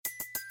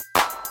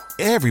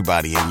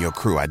Everybody in your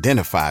crew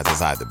identifies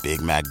as either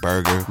Big Mac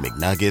Burger,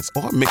 McNuggets,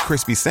 or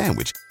McCrispy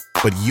Sandwich.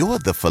 But you're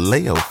the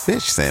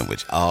Filet-O-Fish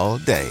Sandwich all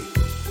day.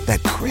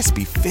 That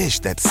crispy fish,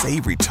 that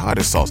savory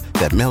tartar sauce,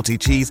 that melty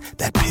cheese,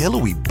 that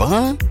pillowy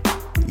bun.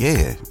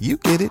 Yeah, you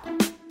get it.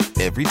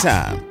 Every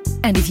time.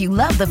 And if you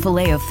love the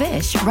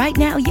Filet-O-Fish, right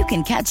now you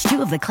can catch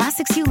two of the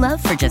classics you love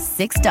for just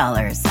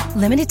 $6.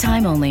 Limited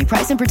time only.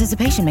 Price and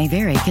participation may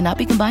vary. Cannot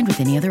be combined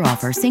with any other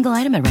offer. Single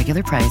item at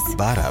regular price.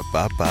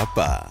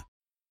 Ba-da-ba-ba-ba.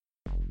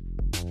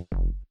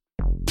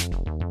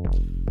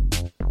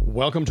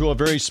 Welcome to a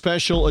very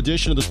special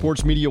edition of the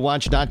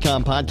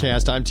SportsMediaWatch.com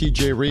podcast. I'm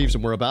TJ Reeves,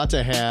 and we're about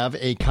to have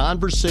a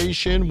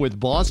conversation with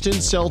Boston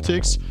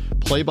Celtics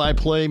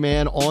play-by-play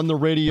man on the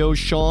radio,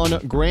 Sean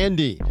Grande.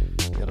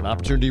 We had an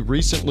opportunity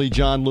recently,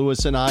 John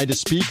Lewis and I, to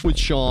speak with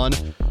Sean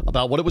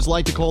about what it was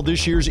like to call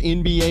this year's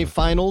NBA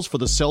Finals for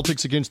the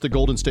Celtics against the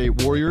Golden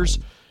State Warriors.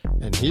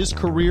 And his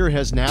career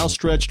has now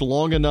stretched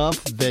long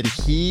enough that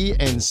he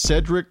and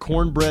Cedric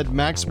Cornbread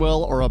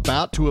Maxwell are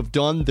about to have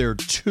done their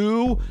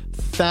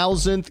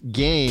 2,000th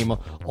game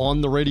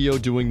on the radio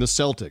doing the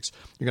Celtics.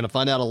 You're going to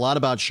find out a lot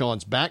about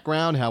Sean's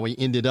background, how he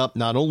ended up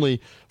not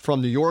only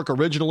from New York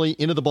originally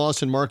into the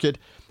Boston market,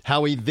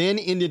 how he then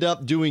ended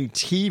up doing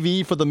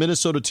TV for the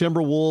Minnesota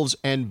Timberwolves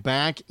and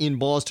back in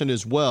Boston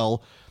as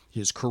well,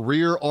 his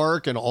career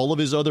arc and all of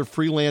his other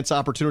freelance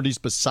opportunities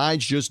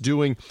besides just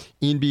doing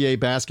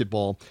NBA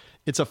basketball.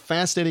 It's a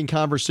fascinating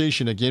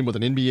conversation, again, with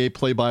an NBA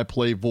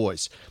play-by-play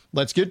voice.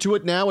 Let's get to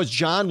it now as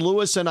John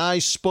Lewis and I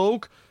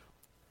spoke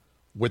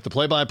with the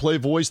play-by-play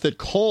voice that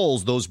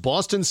calls those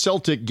Boston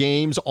Celtic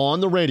games on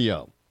the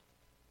radio.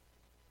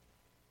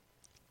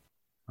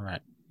 All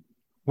right.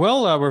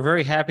 Well, we're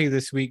very happy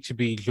this week to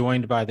be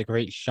joined by the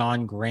great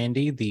Sean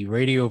Grande, the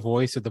radio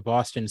voice of the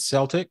Boston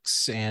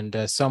Celtics, and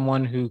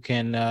someone who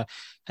can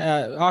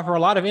offer a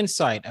lot of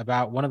insight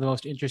about one of the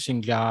most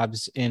interesting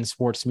jobs in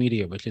sports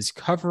media, which is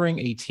covering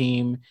a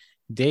team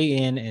day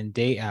in and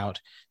day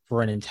out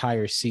for an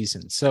entire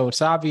season. So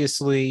it's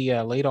obviously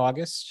late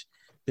August.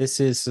 This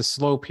is the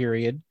slow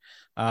period.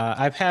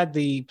 I've had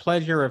the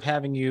pleasure of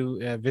having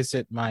you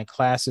visit my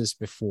classes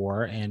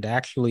before, and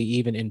actually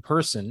even in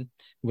person,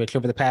 which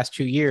over the past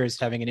 2 years,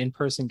 having an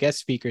in-person guest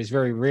speaker is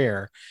very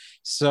rare.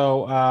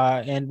 So,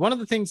 and one of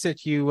the things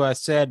that you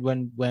said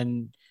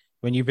when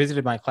you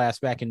visited my class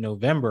back in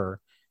November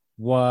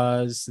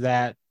was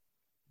that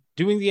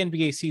doing the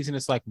NBA season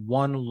is like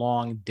one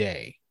long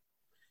day.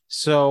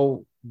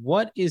 So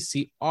what is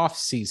the off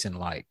season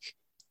like?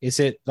 Is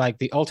it like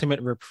the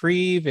ultimate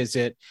reprieve?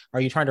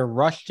 Are you trying to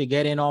rush to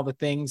get in all the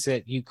things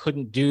that you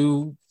couldn't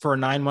do for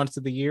 9 months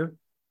of the year?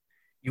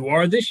 You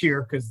are this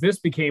year, because this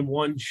became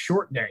one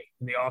short day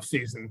in the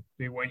offseason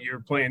when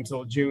you're playing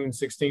until June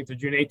 16th or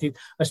June 18th,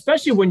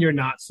 especially when you're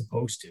not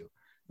supposed to.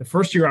 The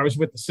first year I was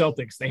with the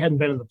Celtics, they hadn't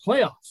been in the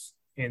playoffs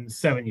in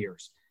 7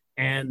 years.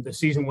 And the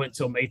season went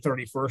till May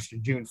 31st or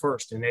June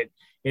 1st. And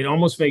it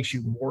almost makes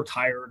you more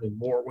tired and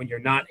more when you're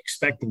not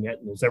expecting it.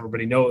 And as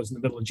everybody knows, in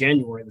the middle of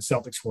January, the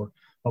Celtics were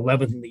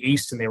 11th in the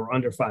East and they were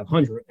under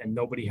 500, and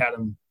nobody had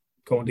them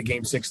going to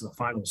Game 6 of the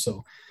finals.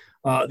 So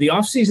the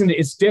offseason,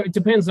 it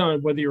depends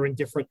on whether you're in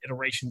different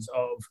iterations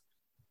of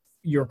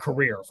your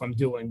career. If I'm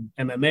doing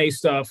MMA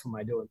stuff, am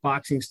I doing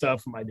boxing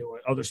stuff? Am I doing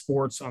other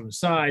sports on the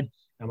side?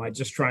 Am I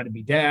just trying to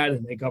be dad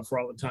and make up for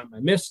all the time I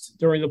missed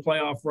during the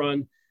playoff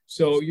run?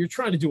 So you're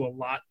trying to do a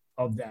lot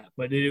of that.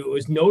 But it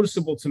was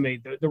noticeable to me.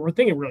 The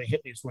thing that really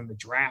hit me is when the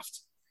draft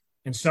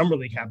and Summer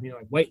League happened. You're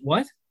like, wait,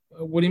 what?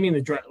 What do you mean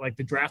the draft? Like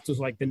the draft was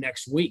like the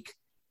next week.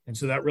 And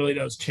so that really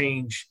does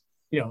change.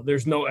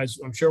 There's no, as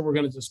I'm sure we're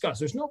going to discuss,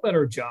 there's no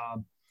better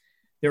job.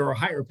 There are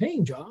higher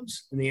paying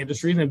jobs in the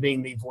industry than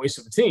being the voice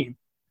of a team.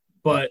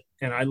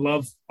 And I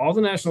love all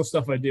the national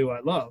stuff I do. And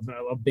I love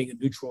being a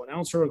neutral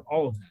announcer and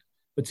all of that.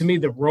 But to me,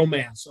 the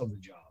romance of the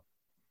job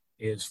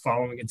is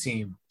following a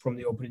team from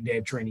the opening day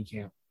of training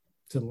camp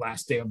to the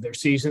last day of their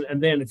season.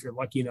 And then if you're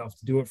lucky enough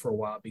to do it for a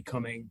while,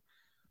 becoming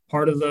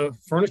part of the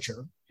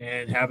furniture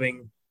and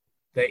having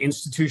the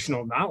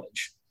institutional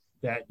knowledge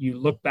that you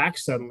look back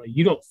suddenly,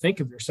 you don't think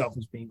of yourself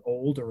as being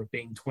old or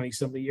being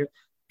 20-something years.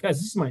 Guys,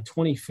 this is my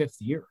 25th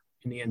year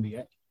in the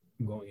NBA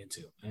I'm going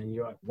into. And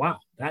you're like, wow,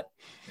 that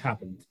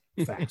happened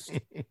fast.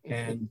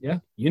 And yeah,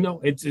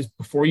 it's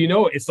before you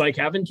know it, it's like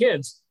having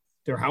kids.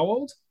 They're how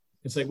old?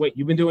 It's like, wait,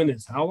 you've been doing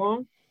this how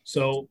long?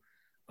 So,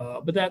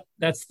 but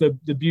that's the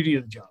beauty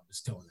of the job, is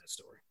telling that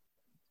story.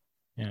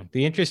 Yeah.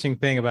 The interesting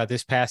thing about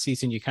this past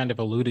season, you kind of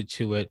alluded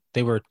to it.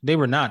 They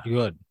were not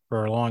good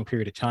for a long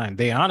period of time.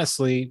 They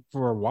honestly,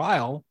 for a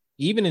while,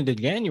 even into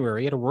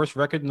January, had a worse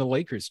record than the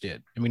Lakers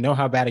did. And we know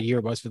how bad a year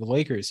it was for the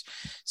Lakers.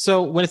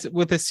 So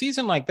with a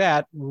season like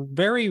that,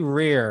 very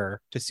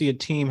rare to see a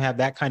team have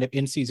that kind of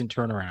in-season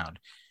turnaround.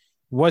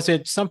 Was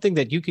it something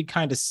that you could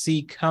kind of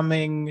see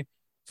coming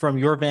from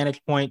your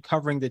vantage point,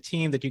 covering the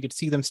team, that you could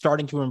see them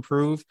starting to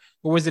improve?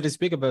 Or was it as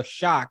big of a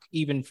shock,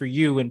 even for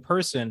you in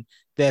person,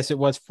 as it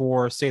was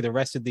for, say, the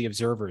rest of the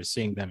observers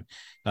seeing them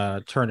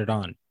turn it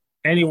on?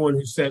 Anyone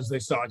who says they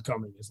saw it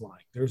coming is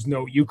lying.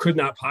 You could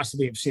not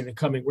possibly have seen it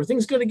coming. Were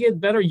things going to get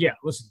better? Yeah,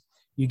 listen,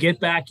 You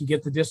get back, you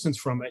get the distance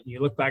from it, and you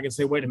look back and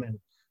say, wait a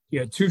minute, you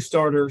had 2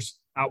 starters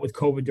out with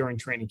COVID during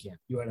training camp.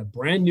 You had a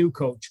brand new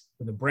coach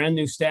with a brand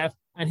new staff,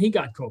 and he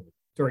got COVID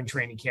during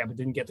training camp and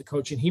didn't get the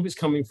coach, and he was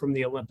coming from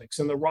the Olympics,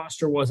 and the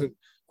roster wasn't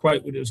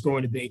quite what it was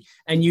going to be.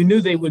 And you knew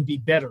they would be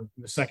better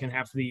in the second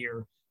half of the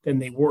year than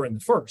they were in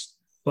the first.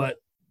 But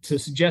to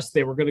suggest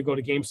they were going to go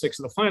to game 6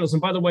 of the finals,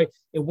 and by the way,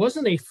 it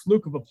wasn't a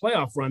fluke of a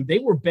playoff run. They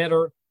were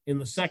better in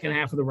the second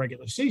half of the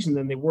regular season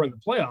than they were in the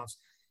playoffs.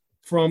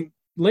 From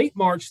late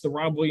March, the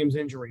Rob Williams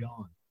injury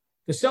on,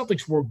 the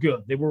Celtics were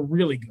good. They were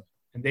really good.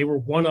 And they were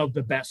one of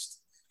the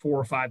best 4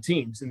 or 5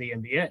 teams in the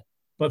NBA.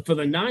 But for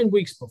the 9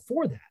 weeks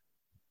before that,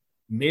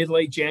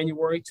 mid-late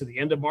January to the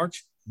end of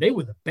March, they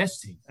were the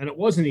best team. And it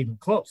wasn't even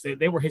close.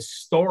 They were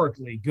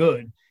historically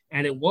good.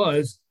 And it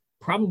was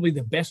probably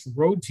the best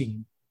road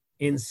team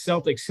in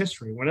Celtics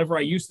history. Whenever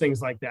I use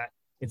things like that,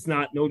 it's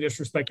not, no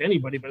disrespect to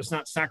anybody, but it's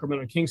not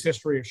Sacramento Kings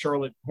history or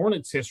Charlotte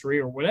Hornets history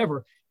or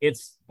whatever.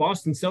 It's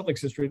Boston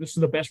Celtics history. This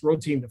is the best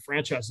road team the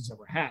franchise has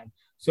ever had.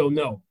 So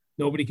no,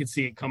 nobody could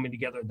see it coming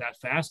together that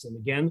fast. And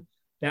again,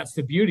 that's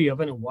the beauty of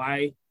it and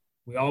why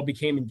we all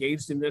became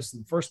engaged in this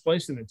in the first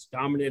place. And it's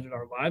dominated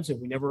our lives. And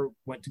we never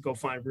went to go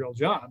find real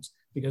jobs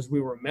because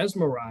we were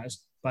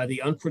mesmerized by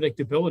the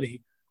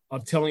unpredictability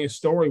of telling a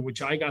story,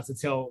 which I got to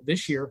tell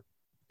this year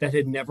that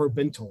had never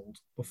been told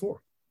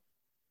before.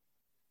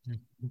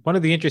 One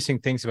of the interesting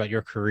things about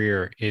your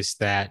career is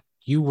that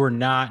you were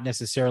not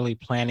necessarily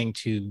planning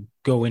to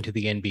go into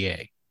the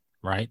NBA,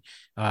 right?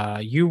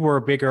 You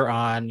were bigger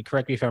on,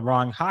 correct me if I'm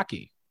wrong,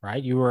 hockey,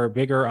 right? You were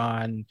bigger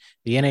on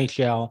the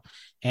NHL,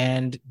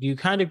 and you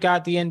kind of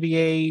got the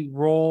NBA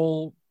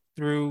role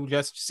through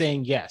just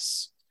saying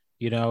yes.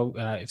 You know,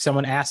 if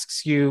someone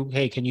asks you,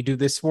 hey, can you do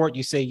this sport?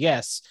 You say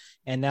yes.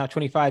 And now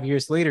 25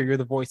 years later, you're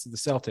the voice of the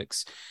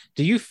Celtics.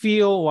 Do you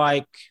feel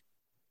like,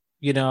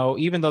 you know,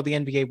 even though the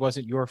NBA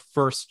wasn't your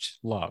first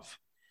love,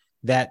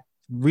 that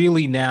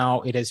really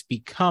now it has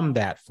become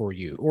that for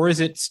you? Or is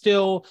it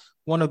still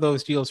one of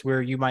those deals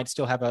where you might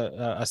still have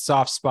a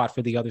soft spot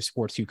for the other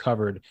sports you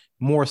covered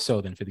more so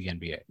than for the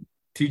NBA?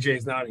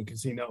 TJ's nodding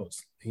because he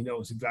knows. He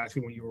knows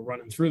exactly when you were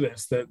running through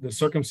this, the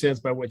circumstance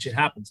by which it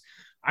happens.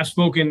 I've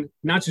spoken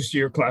not just to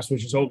your class,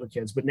 which is older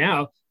kids, but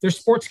now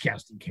there's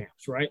sportscasting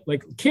camps, right?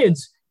 Like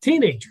kids,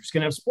 teenagers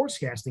can have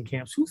sportscasting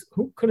camps.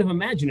 Who could have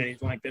imagined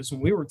anything like this when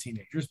we were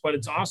teenagers? But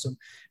it's awesome.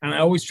 And I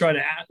always try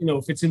to,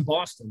 if it's in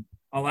Boston,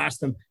 I'll ask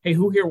them, hey,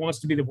 who here wants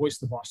to be the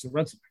voice of the Boston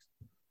Red Sox?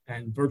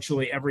 And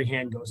virtually every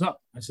hand goes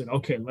up. I said,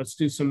 okay, let's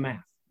do some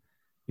math.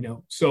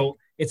 So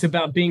it's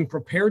about being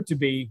prepared to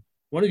be,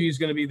 one of you is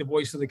going to be the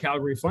voice of the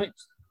Calgary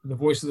Flames, the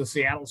voice of the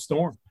Seattle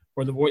Storm,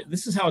 or the voice.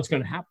 This is how it's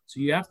going to happen. So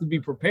you have to be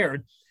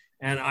prepared.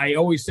 And I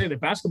always say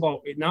that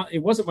basketball,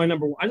 it wasn't my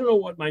number one. I don't know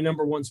what my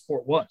number one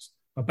sport was,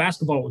 but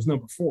basketball was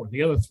number 4.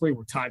 The other 3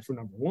 were tied for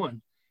number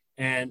 1.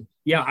 And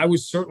yeah, I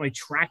was certainly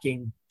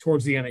tracking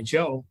towards the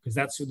NHL because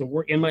that's the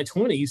work. In my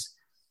 20s,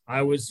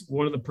 I was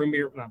one of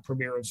the not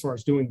premier as far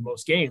as doing the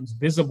most games,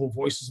 visible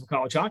voices of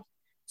college hockey.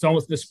 It's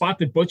almost the spot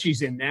that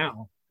Butchie's in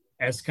now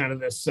as kind of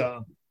this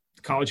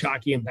college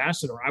hockey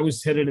ambassador. I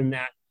was headed in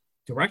that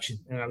direction,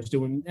 and I was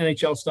doing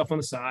NHL stuff on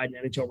the side,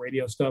 NHL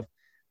radio stuff.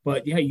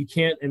 But yeah, you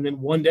can't. And then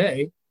one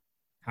day,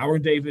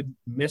 Howard David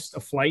missed a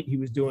flight. He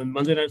was doing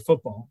Monday Night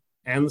Football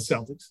and the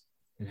Celtics.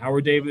 And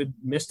Howard David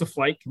missed a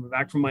flight coming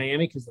back from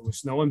Miami because there was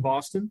snow in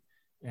Boston.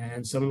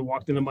 And someone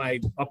walked into my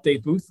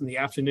update booth in the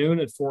afternoon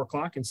at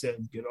 4:00 and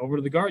said, get over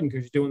to the Garden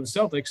because you're doing the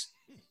Celtics.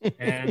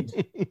 And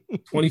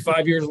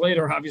 25 years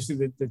later, obviously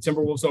the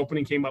Timberwolves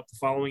opening came up the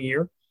following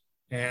year.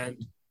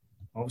 And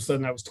all of a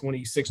sudden I was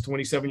 26,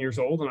 27 years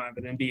old and I have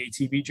an NBA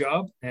TV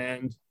job.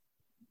 And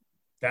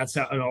that's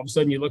how, and all of a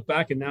sudden you look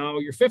back and now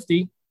you're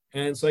 50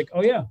 and it's like,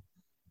 oh yeah,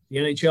 the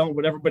NHL and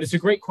whatever. But it's a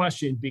great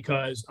question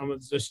because I'm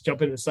going to just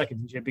jump in a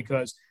second, DJ,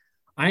 because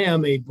I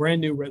am a brand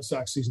new Red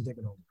Sox season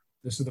ticket holder.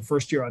 This is the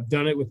first year I've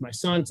done it with my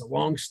son. It's a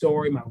long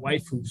story. My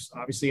wife, who's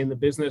obviously in the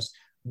business,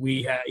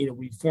 we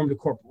formed a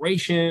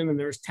corporation and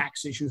there's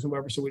tax issues and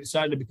whatever. So we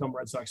decided to become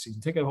Red Sox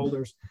season ticket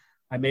holders.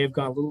 I may have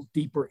gone a little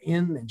deeper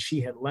in than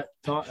she had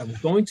thought I was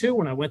going to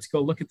when I went to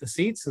go look at the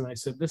seats. And I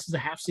said, this is a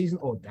half season.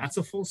 Oh, that's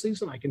a full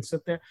season. I can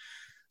sit there.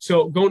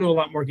 So going to a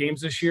lot more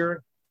games this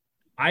year.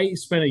 I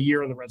spent a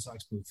year in the Red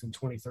Sox booth in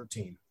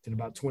 2013, did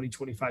about 20,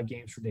 25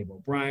 games for Dave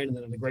O'Brien. And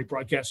then in the great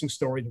broadcasting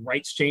story, the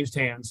rights changed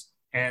hands.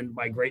 And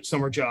my great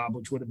summer job,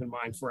 which would have been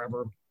mine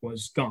forever,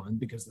 was gone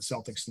because the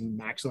Celtics and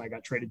Max and I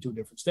got traded to a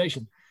different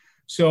station.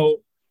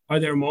 So are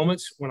there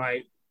moments when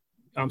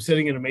I'm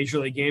sitting in a major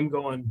league game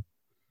going,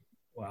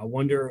 well, I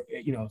wonder,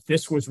 if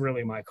this was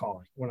really my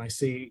calling. When I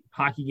see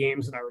hockey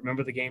games and I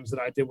remember the games that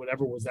I did,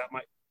 whatever, was that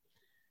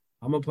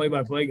I'm a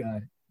play-by-play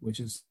guy, which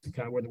is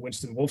kind of where the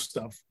Winston Wolf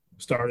stuff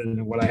started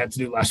and what I had to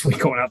do last week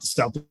going out to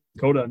South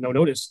Dakota, no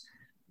notice.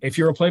 If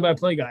you're a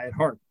play-by-play guy at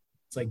heart,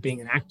 it's like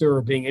being an actor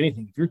or being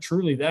anything. If you're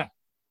truly that,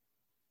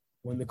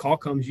 when the call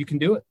comes, you can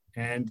do it.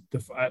 And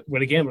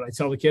when I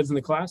tell the kids in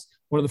the class,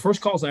 one of the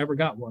first calls I ever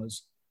got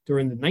was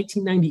during the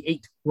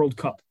 1998 World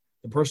Cup.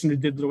 The person who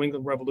did the New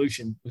England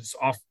Revolution was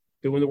off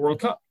doing the World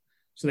Cup.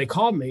 So they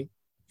called me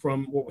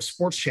from what was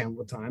Sports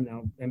Channel at the time,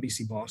 now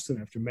NBC Boston,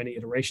 after many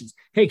iterations.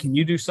 Hey, can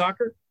you do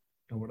soccer?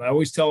 And what I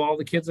always tell all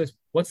the kids is,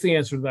 what's the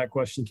answer to that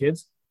question,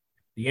 kids?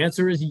 The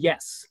answer is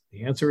yes.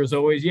 The answer is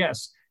always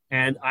yes.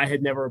 And I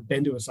had never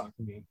been to a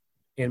soccer game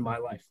in my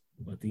life,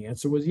 but the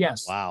answer was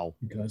yes. Wow.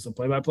 Because a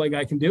play-by-play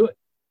guy can do it.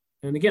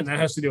 And again, that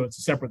has to do, it's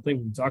a separate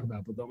thing we talk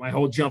about, but my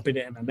whole jump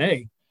into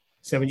MMA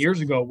 7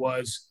 years ago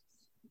was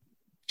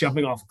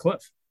jumping off a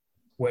cliff,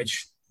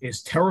 which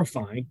is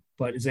terrifying,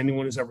 but as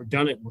anyone who's ever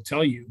done it will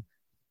tell you,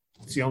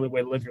 it's the only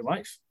way to live your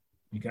life.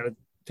 You got to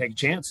take a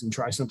chance and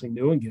try something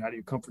new and get out of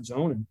your comfort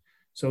zone. And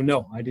so,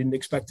 no, I didn't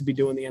expect to be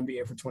doing the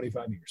NBA for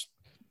 25 years.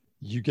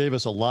 You gave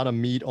us a lot of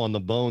meat on the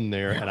bone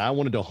there, and I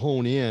wanted to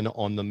hone in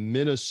on the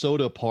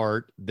Minnesota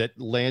part that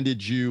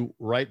landed you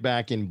right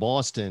back in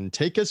Boston.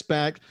 Take us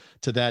back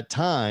to that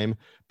time,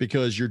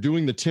 because you're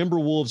doing the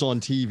Timberwolves on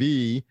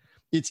TV.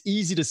 It's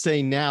easy to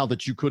say now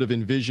that you could have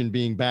envisioned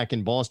being back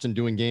in Boston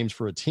doing games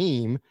for a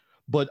team,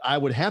 but I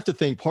would have to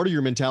think part of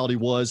your mentality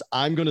was,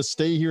 I'm going to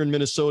stay here in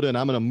Minnesota and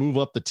I'm going to move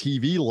up the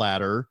TV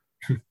ladder.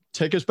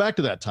 Take us back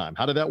to that time.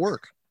 How did that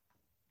work?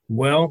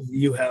 Well,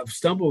 you have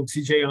stumbled,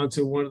 TJ,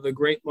 onto one of the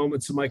great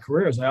moments of my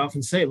career. As I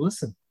often say,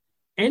 listen,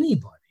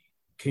 anybody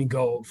can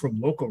go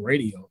from local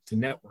radio to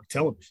network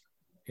television.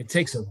 It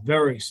takes a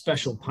very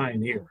special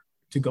pioneer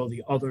to go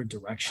the other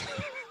direction,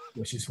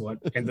 which is what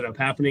ended up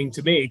happening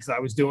to me, because I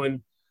was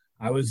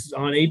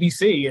on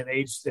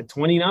ABC at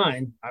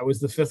 29. I was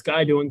the fifth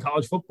guy doing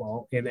college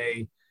football in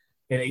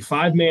a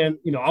five-man,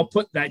 I'll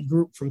put that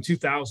group from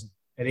 2000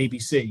 at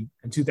ABC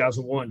and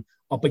 2001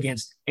 up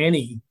against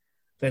any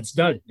that's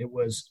done it. It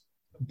was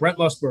Brett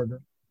Lusberger,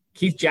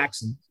 Keith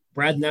Jackson,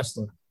 Brad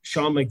Nessler,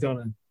 Sean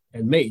McDonough,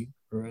 and me,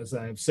 or as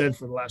I've said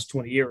for the last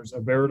 20 years,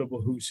 a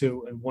veritable who's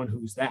who and one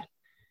who's that.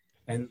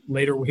 And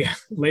later we had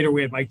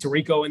Mike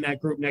Tirico in that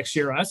group next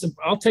year. I said,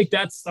 I'll take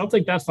that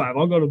five.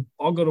 I'll go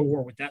to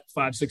war with that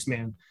 5-6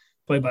 man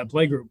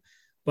play-by-play group.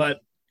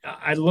 But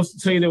I'd love to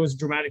tell you there was a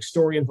dramatic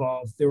story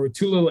involved. There were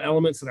two little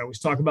elements that I always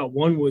talk about.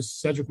 One was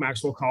Cedric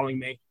Maxwell calling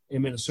me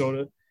in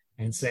Minnesota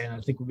and saying, I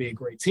think we'll be a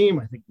great team.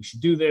 I think we should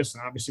do this.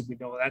 And obviously we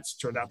know that's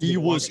turned out to be he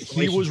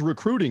was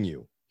recruiting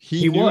you.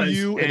 He knew was,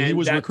 you and he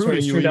was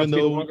recruiting you, even though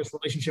the longest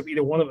relationship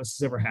either one of us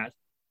has ever had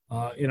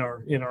in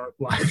our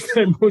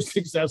lifetime, most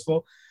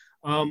successful.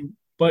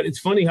 But it's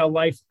funny how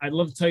I'd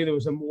love to tell you there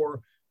was a more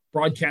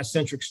broadcast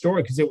centric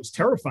story, because it was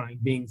terrifying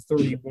being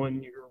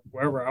 31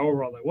 however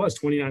old I was,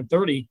 29,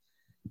 30.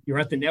 You're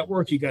at the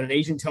network. You got an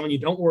agent telling you,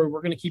 don't worry,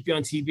 we're going to keep you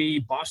on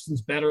TV.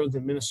 Boston's better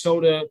than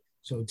Minnesota,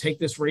 so take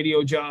this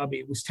radio job.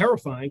 It was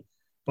terrifying,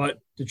 but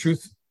the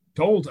truth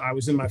told, I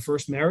was in my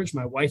first marriage.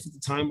 My wife at the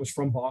time was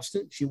from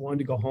Boston. She wanted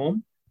to go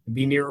home and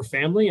be near her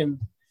family. And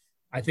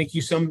I think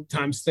you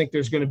sometimes think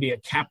there's going to be a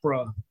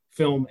Capra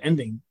film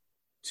ending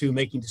to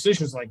making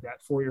decisions like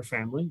that for your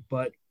family.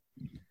 But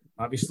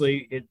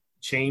obviously it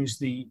changed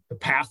the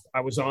path I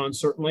was on,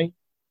 certainly.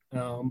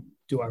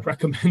 Do I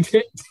recommend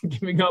it,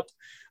 giving up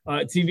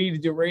TV to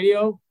do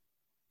radio?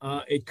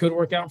 It could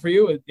work out for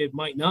you. It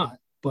might not,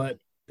 but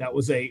that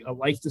was a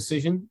life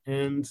decision.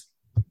 And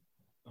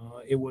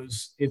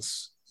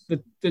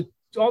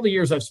all the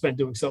years I've spent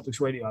doing Celtics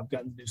radio, I've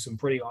gotten to do some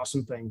pretty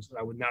awesome things that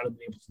I would not have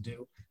been able to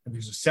do. And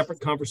there's a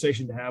separate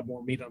conversation to have,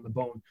 more meat on the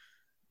bone,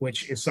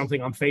 which is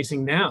something I'm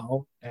facing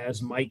now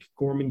as Mike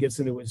Gorman gets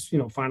into his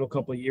final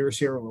couple of years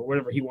here, or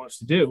whatever he wants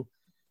to do,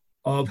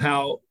 of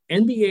how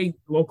NBA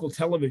local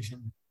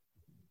television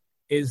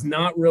is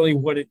not really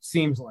what it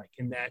seems like,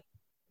 in that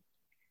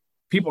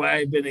people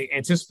have been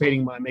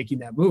anticipating my making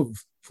that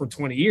move for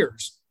 20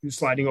 years,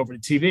 sliding over to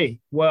TV.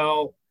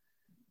 Well,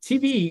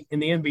 TV in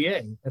the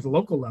NBA at the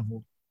local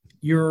level,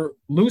 you're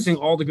losing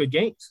all the good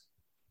games.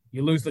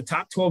 You lose the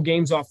top 12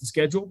 games off the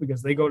schedule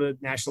because they go to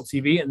national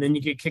TV, and then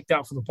you get kicked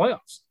out for the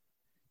playoffs.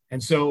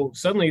 And so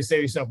suddenly you say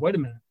to yourself, wait a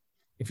minute,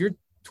 if you're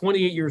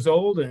 28 years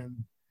old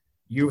and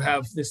you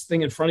have this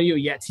thing in front of you,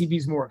 yeah,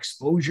 TV's more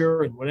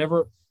exposure and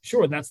whatever.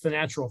 Sure, that's the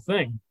natural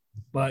thing.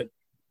 But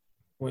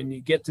when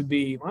you get to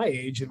be my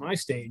age and my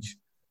stage,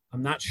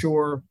 I'm not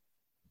sure.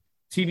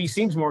 TV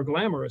seems more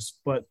glamorous,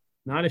 but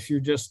not if you're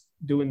just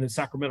doing the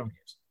Sacramento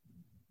games.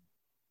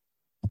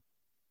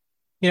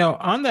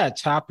 On that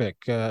topic,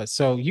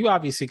 so you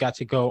obviously got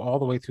to go all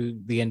the way through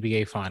the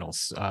NBA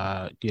Finals.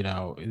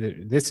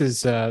 This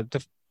is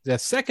the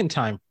second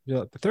time,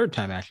 the third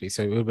time actually.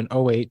 So it would have been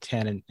 08,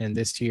 10, and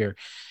this year.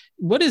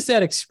 What is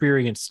that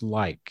experience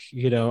like?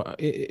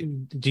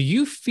 Do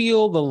you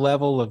feel the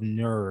level of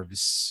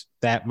nerves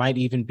that might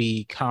even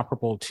be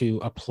comparable to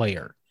a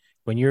player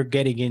when you're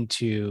getting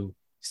into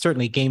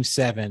certainly Game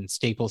 7,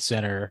 Staples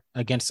Center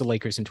against the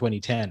Lakers in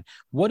 2010?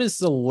 What is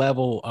the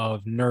level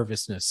of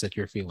nervousness that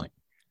you're feeling?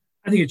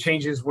 I think it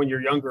changes when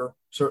you're younger,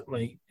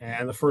 certainly.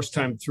 And the first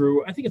time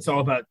through, I think it's all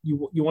about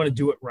you want to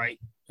do it right.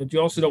 But you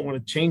also don't want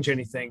to change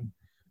anything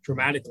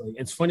dramatically.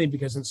 It's funny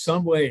because in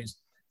some ways,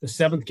 the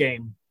seventh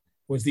game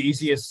of the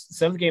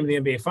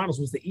NBA Finals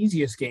was the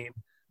easiest game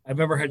I've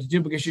ever had to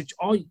do, because you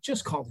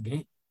just call the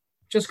game.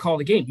 Just call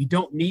the game. You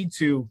don't need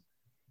to.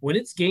 When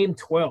it's game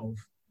 12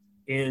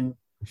 in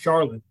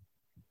Charlotte,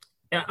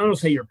 I don't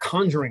say you're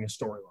conjuring a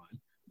storyline,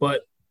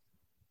 but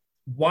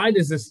why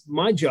does this,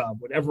 my job,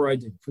 whatever I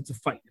do, if it's a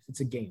fight, if it's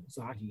a game, it's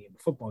a hockey game,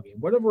 a football game,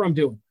 whatever I'm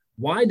doing,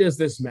 why does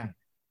this matter?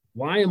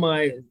 Why am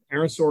I,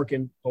 Aaron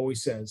Sorkin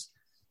always says,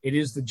 it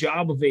is the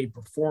job of a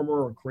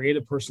performer or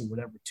creative person,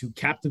 whatever, to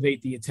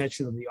captivate the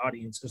attention of the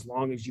audience as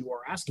long as you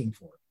are asking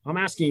for it. I'm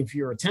asking for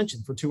your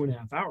attention for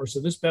 2.5 hours,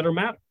 so this better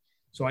matter.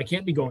 So I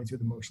can't be going through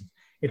the motions.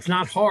 It's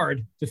not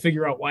hard to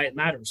figure out why it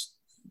matters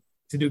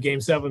to do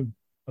Game 7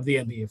 of the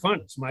NBA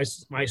Finals.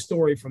 My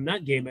story from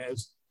that game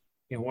is,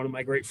 one of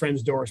my great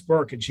friends, Doris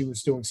Burke, and she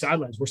was doing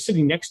sidelines. We're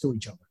sitting next to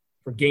each other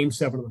for Game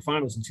 7 of the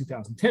Finals in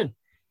 2010.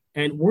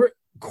 And we're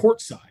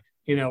courtside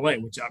in LA,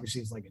 which obviously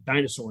is like a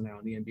dinosaur now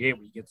in the NBA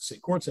where you get to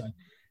sit courtside.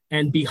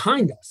 And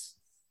behind us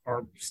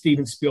are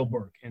Steven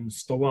Spielberg and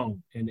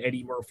Stallone and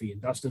Eddie Murphy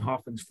and Dustin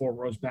Hoffman's 4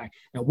 rows back.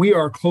 Now we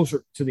are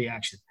closer to the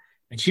action.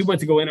 And she went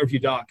to go interview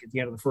Doc at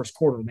the end of the first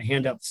quarter, and they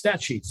hand out the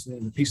stat sheets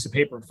and the piece of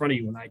paper in front of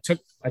you. And I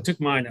took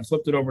mine, I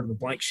flipped it over to the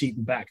blank sheet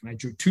and back, and I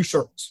drew 2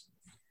 circles.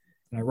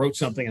 And I wrote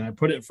something, and I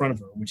put it in front of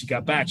her. When she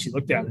got back, she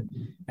looked at it,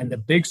 and the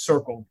big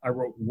circle, I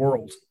wrote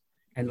world,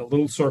 and the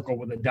little circle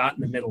with a dot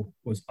in the middle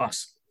was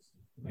us.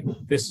 Like,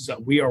 this is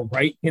we are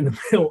right in the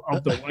middle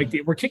of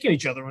we're kicking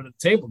each other under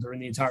the table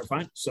during the entire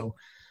final. So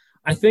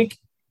I think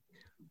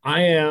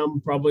I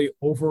am probably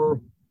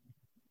over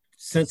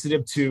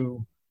sensitive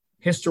to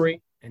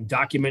history and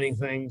documenting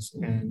things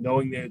and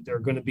knowing that they're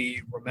going to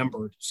be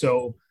remembered.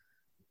 So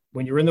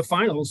when you're in the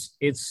finals,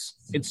 it's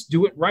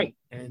do it right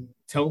and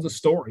tell the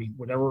story,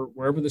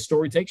 wherever the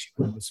story takes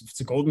you. If it's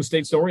a Golden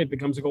State story, it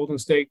becomes a Golden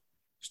State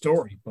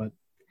story. But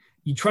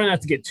you try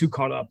not to get too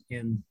caught up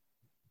in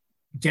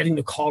getting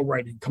the call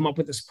right and come up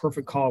with this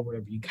perfect call, or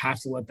whatever. You have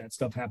to let that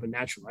stuff happen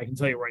naturally. I can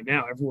tell you right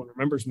now, everyone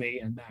remembers me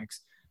and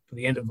Max for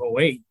the end of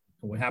 2008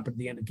 and what happened at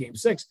the end of Game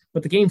 6.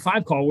 But the Game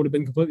 5 call would have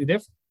been completely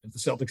different if the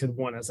Celtics had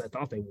won, as I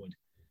thought they would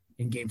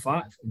in Game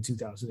 5 in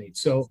 2008.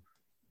 So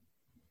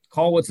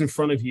call what's in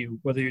front of you,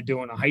 whether you're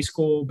doing a high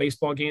school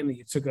baseball game that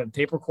you took a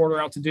tape recorder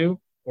out to do,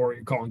 or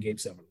you're calling Game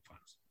 7 of the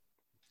finals.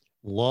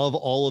 Love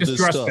all of Just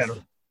this dress stuff. better.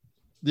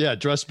 Yeah,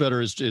 dress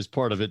better is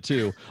part of it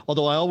too.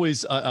 Although I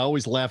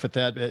always laugh at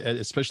that,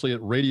 especially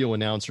at radio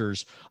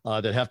announcers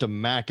that have to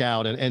mac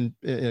out, and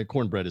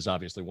Cornbread is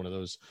obviously one of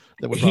those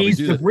that would probably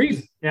do that. He's the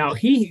reason. Now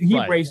he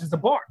right. raises the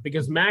bar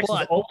because Max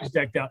is always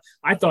decked out.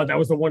 I thought that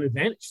was the one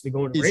advantage to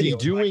go into radio.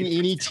 Is he doing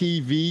any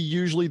TV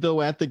usually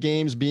though at the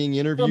games, being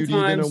interviewed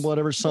even or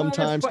whatever?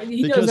 Sometimes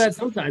he does that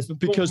sometimes,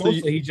 but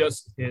mostly he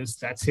just is.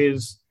 That's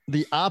his.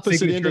 The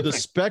opposite end of the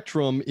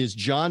spectrum is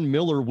John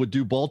Miller would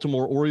do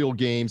Baltimore Oriole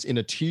games in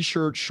a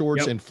t-shirt,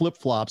 shorts, and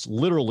flip-flops,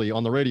 literally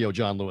on the radio.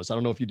 John Lewis. I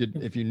don't know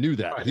if you knew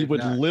that. He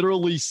would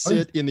literally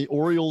sit in the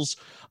Orioles'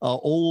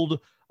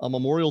 old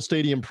Memorial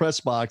Stadium press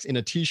box in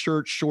a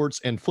t-shirt,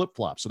 shorts, and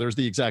flip-flops. So there's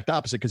the exact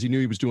opposite because he knew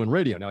he was doing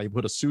radio. Now he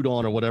put a suit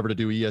on or whatever to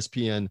do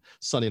ESPN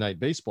Sunday Night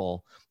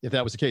Baseball, if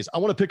that was the case. I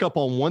want to pick up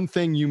on one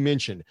thing you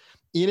mentioned.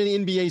 In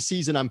an NBA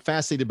season, I'm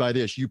fascinated by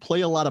this. You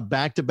play a lot of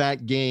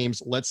back-to-back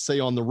games, let's say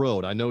on the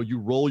road. I know you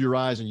roll your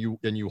eyes and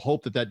you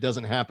hope that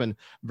doesn't happen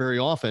very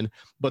often,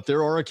 but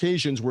there are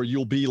occasions where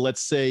you'll be,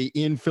 let's say,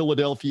 in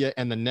Philadelphia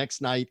and the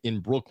next night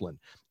in Brooklyn.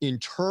 In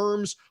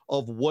terms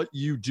of what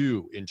you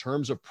do, in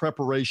terms of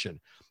preparation,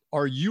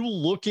 are you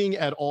looking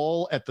at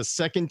all at the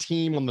second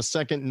team on the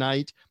second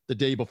night the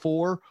day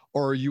before,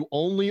 or are you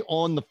only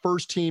on the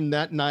first team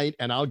that night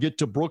and I'll get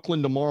to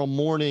Brooklyn tomorrow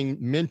morning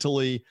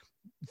mentally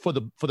for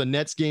the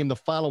Nets game the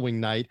following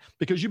night,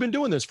 because you've been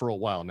doing this for a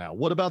while now?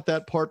 What about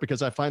that part?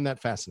 Because I find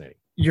that fascinating.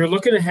 You're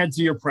looking ahead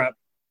to your prep.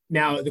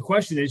 Now, the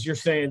question is, you're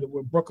saying that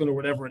with Brooklyn or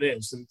whatever it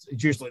is, and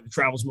it's usually the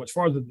travel's much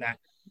farther than that.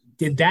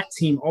 Did that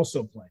team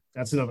also play?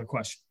 That's another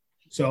question.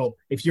 So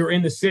if you're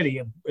in the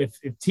city,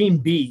 if team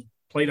B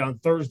played on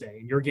Thursday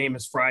and your game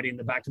is Friday and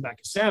the back-to-back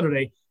is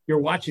Saturday, you're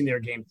watching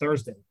their game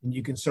Thursday, and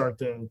you can start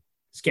to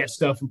sketch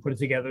stuff and put it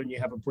together, and you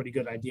have a pretty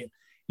good idea.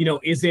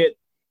 Is it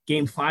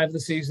Game 5 of the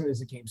season?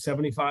 Is it Game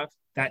 75?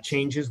 That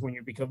changes when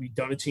you've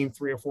done a team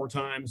 3 or 4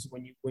 times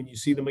when you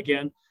see them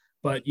again.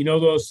 But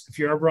those, if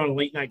you're ever on a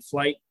late night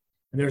flight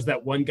and there's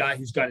that one guy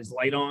who's got his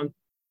light on,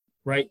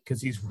 right? Because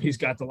he's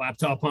got the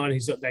laptop on.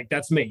 He's like,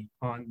 that's me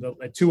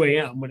at 2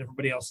 a.m. when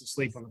everybody else is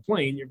asleep on the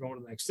plane. You're going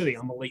to the next city.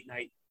 I'm a late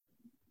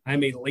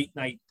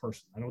night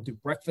person. I don't do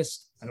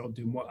breakfast. I don't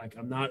do more.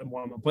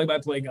 I'm a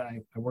play-by-play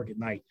guy. I work at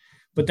night.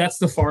 But that's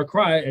the far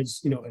cry,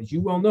 as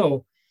you well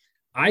know.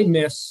 I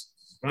miss.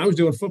 When I was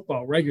doing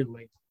football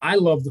regularly, I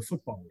love the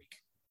football week.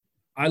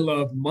 I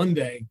love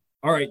Monday.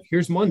 All right,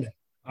 here's Monday.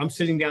 I'm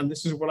sitting down.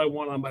 This is what I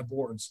want on my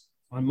boards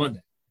on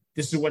Monday.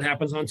 This is what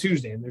happens on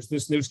Tuesday. And there's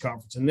this news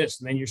conference and this.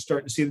 And then you're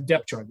starting to see the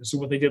depth chart. This is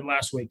what they did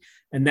last week.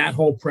 And that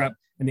whole prep,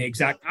 and the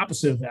exact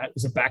opposite of that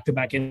is a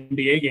back-to-back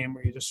NBA game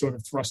where you just sort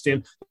of thrust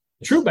in.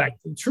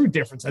 The true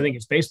difference, I think,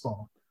 is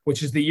baseball,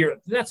 which is the year.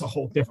 That's a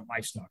whole different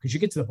lifestyle because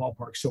you get to the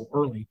ballpark so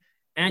early.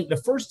 And the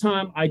first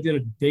time I did a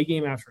day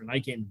game after a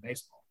night game in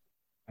baseball,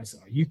 I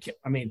said,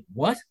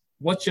 what?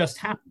 What just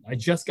happened? I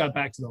just got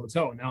back to the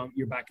hotel, and now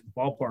you're back at the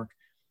ballpark.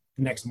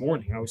 the next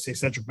morning. I would say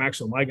Cedric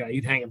Maxwell, my guy,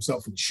 he'd hang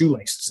himself in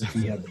shoelaces if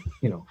he had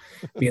to,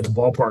 be at the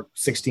ballpark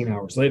 16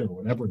 hours later or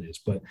whatever it is.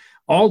 But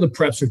all the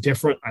preps are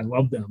different. I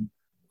love them.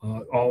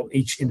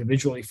 Each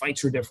individually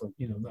fights are different.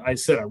 I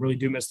said I really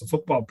do miss the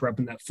football prep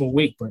in that full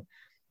week, but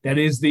that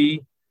is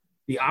the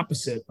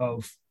opposite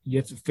of, you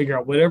have to figure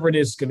out whatever it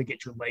is going to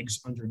get your legs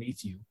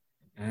underneath you.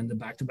 And the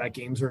back-to-back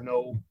games are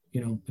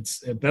it's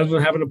better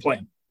than having to play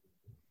them.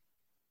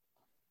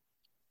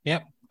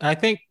 Yep. I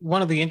think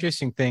one of the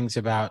interesting things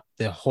about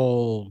the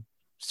whole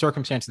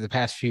circumstance of the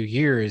past few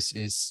years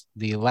is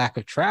the lack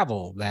of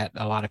travel that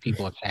a lot of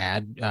people have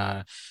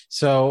had.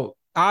 So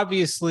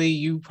obviously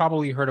you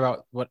probably heard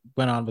about what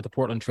went on with the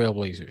Portland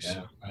Trailblazers.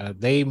 Yeah.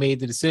 They made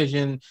the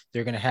decision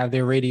they're going to have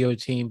their radio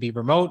team be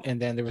remote,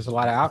 and then there was a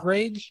lot of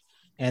outrage,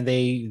 and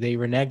they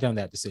reneged on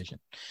that decision.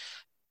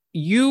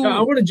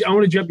 I want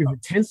to jump in for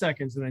 10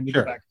 seconds and then you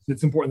go back.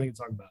 It's an important thing to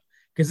talk about,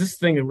 because this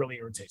thing that really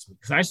irritates me,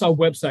 because I saw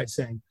websites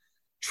saying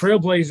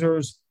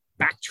Trailblazers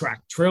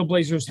backtrack.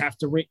 Trailblazers have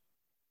to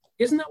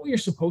Isn't that what you're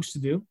supposed to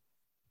do?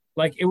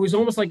 Like, it was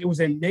almost like it was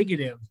a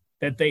negative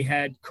that they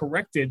had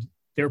corrected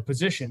their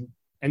position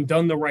and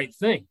done the right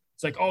thing.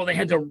 It's like, oh, they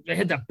had to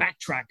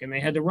backtrack and they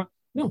had to run.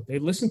 No, they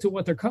listened to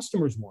what their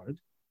customers wanted,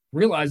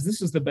 realized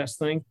this is the best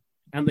thing,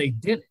 and they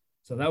did it.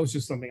 So that was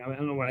just something, I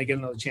don't know when I get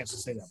another chance to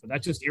say that, but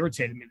that just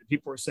irritated me that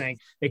people were saying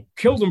they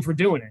killed them for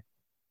doing it.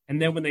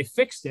 And then when they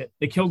fixed it,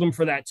 they killed them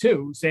for that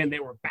too, saying they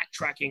were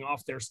backtracking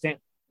off their stand.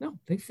 No,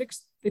 they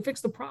fixed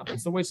the problem.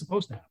 It's the way it's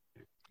supposed to happen.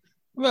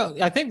 Well,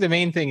 I think the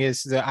main thing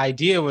is the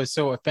idea was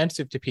so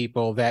offensive to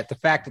people that the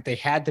fact that they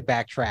had to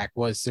backtrack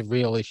was the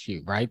real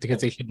issue, right?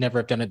 Because they should never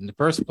have done it in the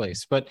first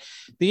place. But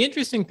the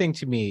interesting thing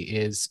to me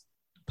is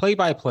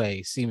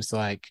play-by-play seems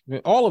like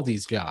all of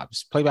these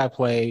jobs,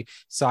 play-by-play,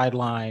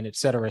 sideline, et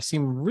cetera,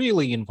 seem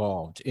really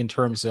involved in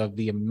terms of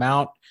the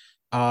amount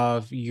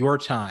of your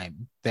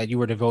time that you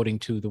were devoting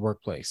to the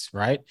workplace,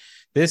 right?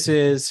 This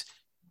is,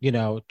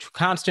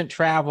 constant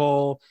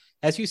travel.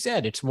 As you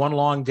said, it's one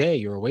long day.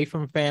 You're away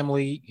from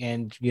family.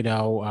 And,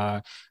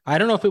 I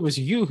don't know if it was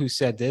you who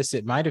said this.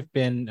 It might have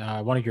been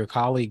one of your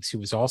colleagues who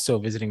was also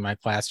visiting my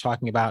class,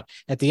 talking about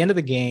at the end of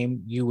the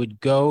game, you would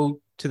go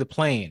to the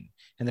plane.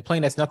 And the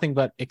plane has nothing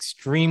but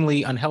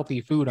extremely unhealthy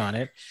food on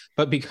it.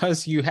 But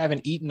because you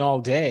haven't eaten all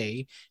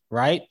day,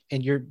 right,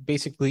 and you're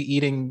basically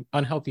eating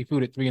unhealthy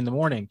food at 3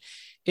 a.m,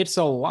 it's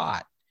a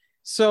lot.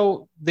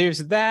 So there's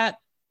that.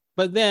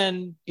 But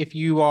then if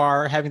you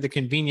are having the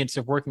convenience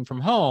of working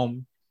from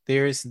home,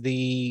 there's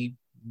the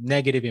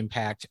negative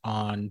impact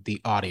on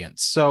the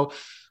audience. So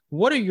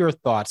what are your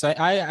thoughts?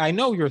 I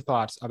know your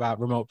thoughts about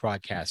remote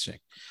broadcasting,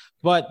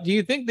 but do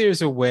you think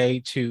there's a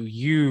way to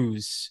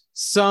use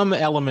some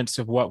elements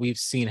of what we've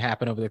seen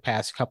happen over the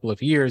past couple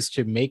of years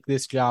to make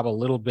this job a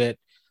little bit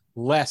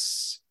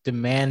less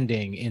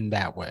demanding in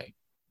that way?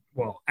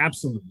 Well,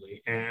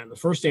 absolutely. And the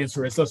first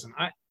answer is, listen,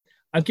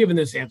 I've given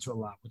this answer a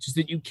lot, which is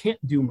that you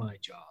can't do my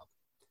job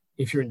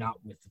if you're not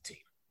with the team.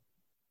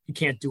 You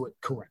can't do it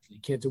correctly.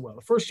 You can't do well.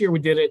 The first year we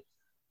did it,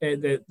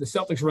 and the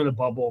Celtics were in a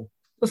bubble.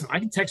 Listen, I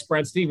can text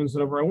Brad Stevens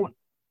whenever I want.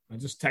 I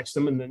just text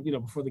him, and then,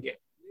 before the game,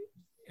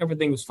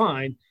 everything was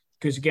fine.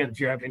 Because, again, if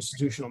you have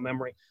institutional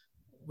memory,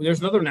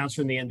 there's another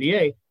announcer in the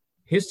NBA.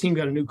 His team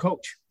got a new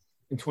coach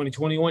in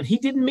 2021. He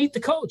didn't meet the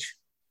coach.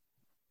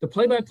 The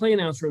play-by-play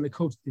announcer and the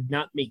coach did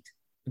not meet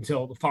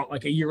until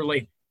like a year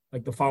later,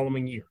 like the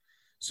following year.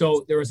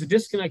 So there was a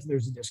disconnect, and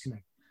there's a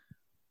disconnect.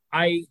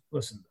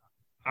 Listen,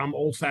 I'm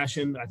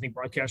old-fashioned. I think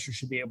broadcasters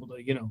should be able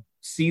to,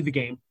 see the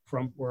game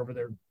from wherever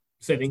they're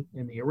sitting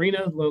in the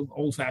arena,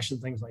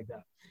 old-fashioned things like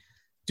that.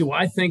 Do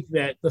I think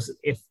that, listen,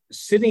 if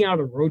sitting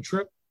out a road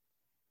trip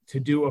to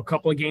do a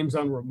couple of games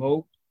on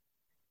remote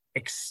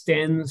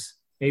extends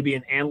maybe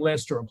an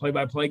analyst or a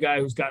play-by-play guy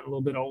who's gotten a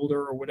little bit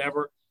older or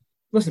whatever,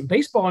 listen,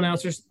 baseball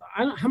announcers,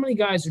 how many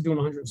guys are doing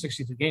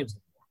 162 games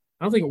anymore?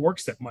 I don't think it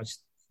works that much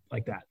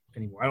like that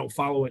anymore. I don't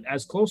follow it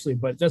as closely,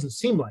 but it doesn't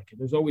seem like it.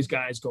 There's always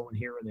guys going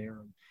here and there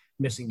and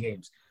missing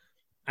games.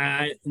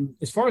 And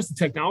as far as the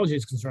technology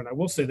is concerned, I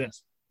will say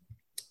this.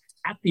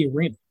 At the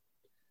arena,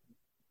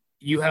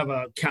 you have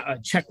a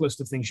checklist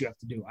of things you have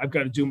to do. I've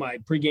got to do my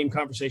pregame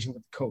conversation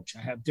with the coach.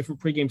 I have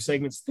different pregame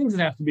segments, things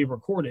that have to be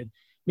recorded.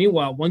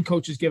 Meanwhile, one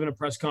coach is giving a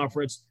press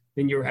conference,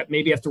 then you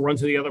maybe have to run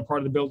to the other part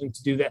of the building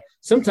to do that.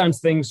 Sometimes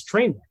things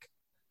train wreck.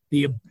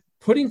 The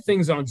putting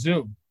things on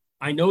Zoom,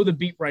 I know the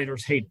beat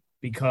writers hate it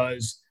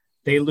because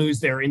they lose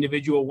their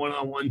individual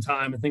one-on-one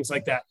time and things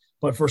like that.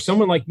 But for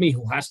someone like me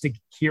who has to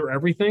hear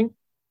everything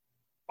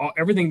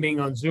being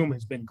on Zoom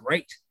has been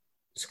great.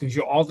 It's because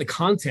all the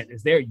content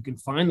is there. You can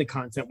find the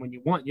content when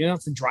you want. You don't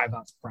have to drive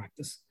out to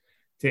practice.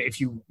 If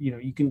you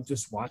can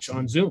just watch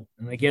on Zoom.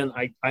 And again,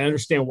 I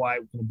understand why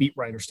from a beat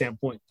writer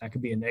standpoint, that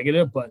could be a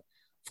negative, but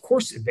of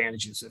course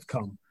advantages have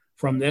come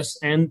from this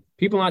and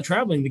people not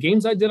traveling. The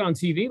games I did on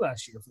TV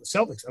last year for the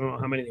Celtics, I don't know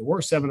how many they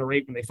were, 7 or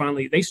 8,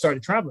 when they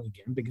started traveling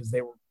again because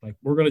they were like,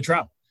 we're going to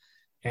travel.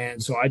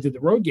 And so I did the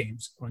road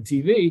games on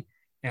TV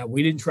and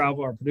we didn't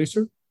travel.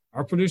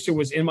 Our producer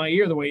was in my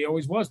ear the way he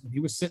always was, but he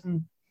was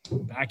sitting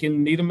back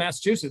in Needham,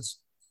 Massachusetts,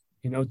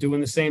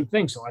 doing the same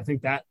thing. So I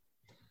think that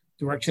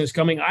direction is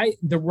coming.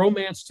 The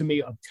romance to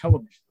me of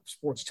television, of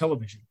sports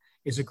television,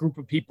 is a group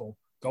of people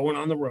going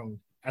on the road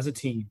as a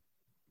team,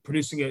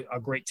 producing a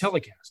great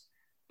telecast.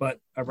 But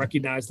I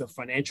recognize the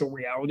financial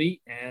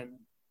reality and,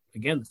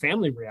 again, the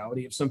family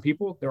reality of some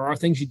people. There are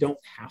things you don't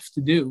have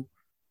to do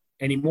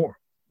anymore.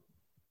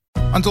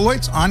 On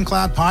Deloitte's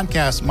OnCloud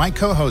podcast, my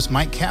co-host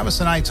Mike Cavus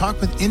and I talk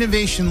with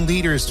innovation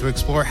leaders to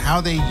explore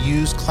how they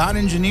use cloud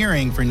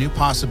engineering for new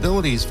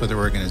possibilities for their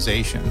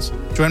organizations.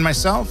 Join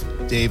myself,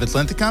 David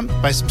Linthicum,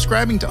 by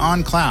subscribing to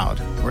OnCloud,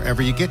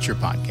 wherever you get your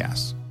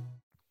podcasts.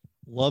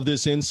 Love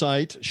this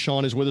insight.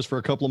 Sean is with us for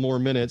a couple of more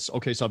minutes.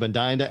 Okay, so I've been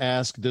dying to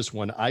ask this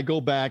one. I go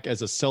back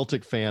as a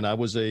Celtic fan. I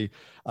was a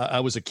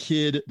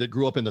kid that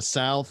grew up in the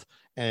South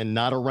and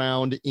not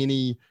around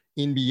any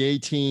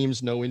NBA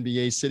teams, no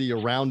NBA city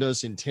around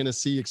us in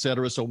Tennessee, et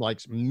cetera. So like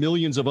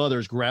millions of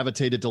others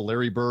gravitated to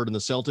Larry Bird and the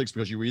Celtics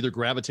because you were either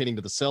gravitating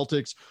to the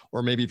Celtics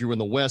or maybe if you were in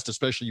the West,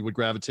 especially, you would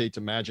gravitate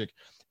to Magic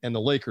and the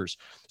Lakers.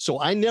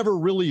 So I never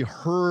really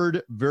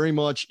heard very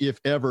much, if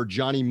ever,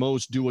 Johnny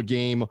Most do a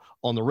game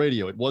on the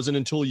radio. It wasn't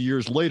until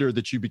years later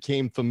that you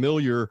became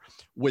familiar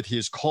with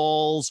his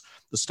calls,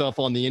 the stuff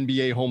on the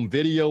NBA home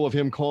video of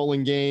him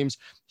calling games.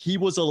 He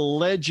was a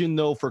legend,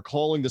 though, for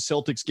calling the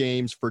Celtics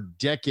games for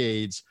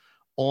decades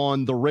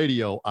on the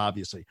radio,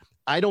 obviously.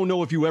 I don't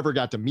know if you ever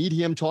got to meet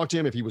him, talk to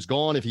him, if he was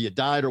gone, if he had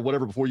died or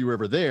whatever before you were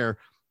ever there,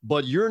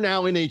 but you're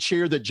now in a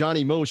chair that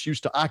Johnny Most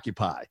used to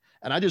occupy.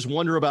 And I just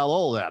wonder about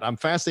all of that. I'm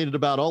fascinated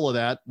about all of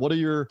that. What are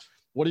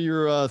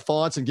your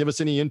thoughts, and give us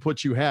any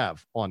input you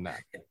have on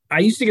that? I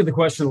used to get the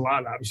question a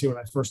lot, obviously, when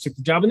I first took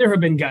the job, and there have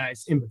been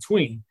guys in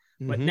between,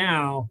 but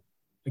now,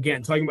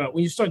 again, when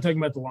you start talking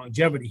about the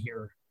longevity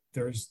here,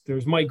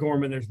 there's Mike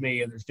Gorman, there's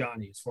me, and there's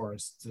Johnny, as far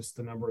as just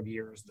the number of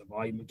years, the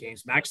volume of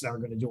games. Max and I are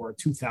going to do our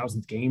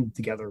 2000th game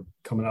together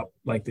coming up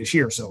like this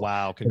year. So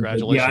wow,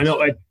 congratulations. Yeah, I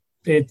know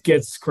it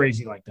gets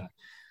crazy like that.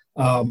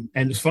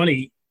 And it's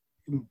funny,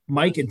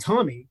 Mike and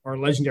Tommy, our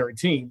legendary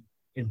team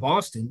in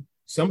Boston,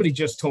 somebody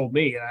just told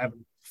me, and I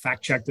haven't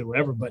fact checked it or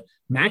whatever, but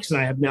Max and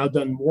I have now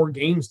done more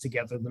games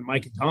together than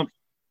Mike and Tommy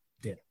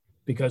did.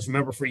 Because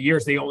remember, for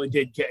years, they only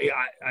did,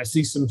 I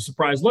see some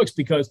surprised looks,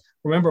 because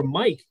remember,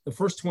 Mike, the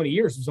first 20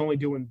 years was only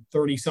doing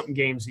 30-something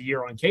games a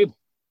year on cable.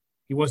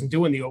 He wasn't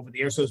doing the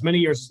over-the-air. So as many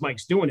years as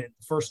Mike's doing it,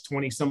 the first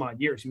 20-some-odd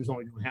years, he was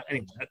only doing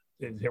anyway, that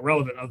is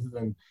irrelevant, other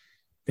than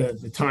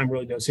the time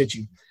really does hit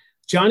you.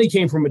 Johnny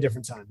came from a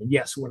different time. And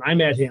yes, when I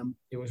met him,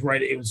 it was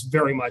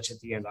very much at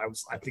the end.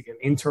 I think, an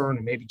intern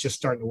and maybe just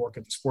starting to work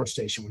at the sports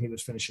station when he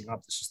was finishing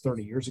up. This is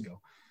 30 years ago.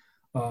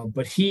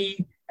 But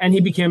he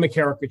became a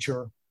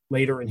caricature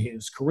later in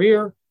his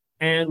career,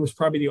 and was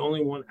probably the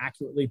only one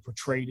accurately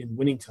portrayed in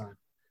Winning Time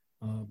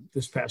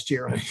this past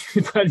year.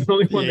 Probably the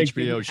only one the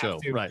HBO show,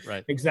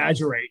 right?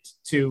 Exaggerate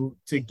to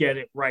get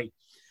it right.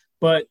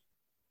 But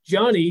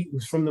Johnny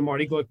was from the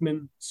Marty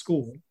Glickman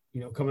school,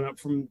 coming up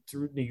through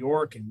New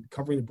York and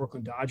covering the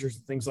Brooklyn Dodgers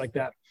and things like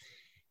that.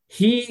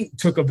 He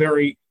took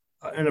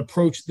an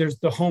approach. There's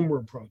the homer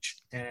approach.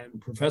 And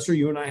Professor,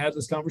 you and I had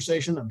this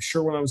conversation, I'm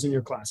sure, when I was in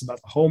your class,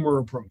 about the homer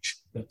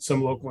approach that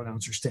some local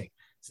announcers take.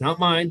 It's not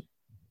mine.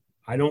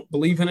 I don't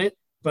believe in it,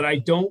 but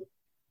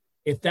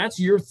if that's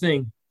your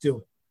thing, do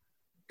it.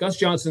 Gus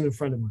Johnson, a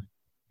friend of mine,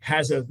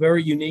 has a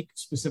very unique,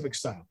 specific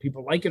style.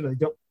 People like it or they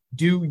don't.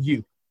 Do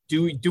you.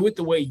 Do it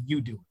the way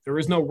you do it. There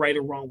is no right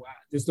or wrong way.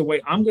 There's the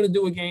way I'm going to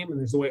do a game, and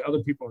there's the way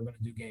other people are going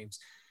to do games.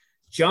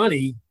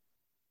 Johnny,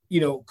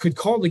 could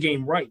call the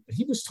game right, but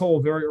he was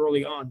told very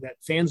early on that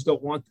fans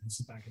don't want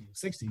this back in the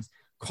 60s.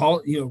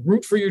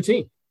 Root for your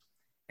team.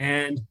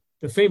 And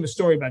the famous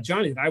story about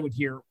Johnny that I would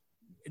hear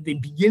at the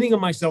beginning of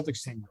my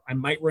Celtics tenure, I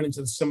might run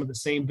into some of the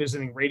same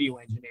visiting radio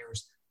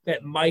engineers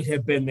that might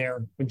have been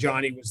there when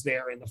Johnny was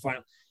there in the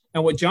final.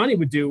 And what Johnny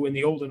would do in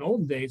the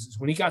olden days is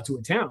when he got to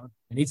a town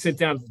and he'd sit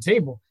down at the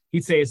table,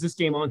 he'd say, "Is this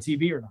game on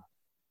TV or not?"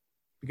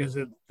 Because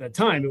at that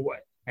time it was.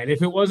 And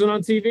if it wasn't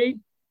on TV,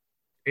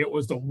 it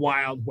was the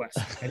Wild West.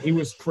 And he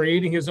was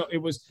creating his own. It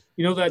was,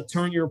 that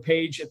turn your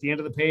page at the end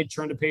of the page,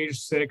 turn to page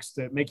 6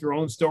 to make your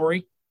own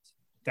story.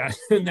 That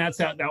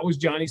was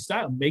Johnny's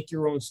style. Make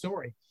your own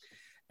story.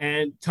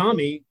 And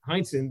Tommy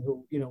Heinsohn,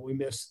 who, we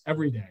miss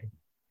every day,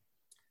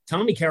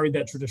 Tommy carried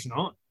that tradition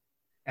on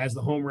as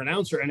the homer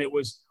announcer. And it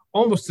was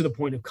almost to the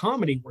point of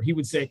comedy where he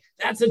would say,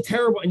 "That's a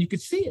terrible," and you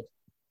could see it.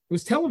 It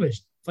was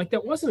television. It's like,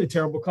 that wasn't a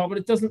terrible call, but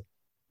it doesn't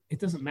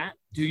matter,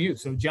 do you?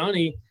 So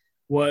Johnny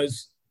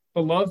was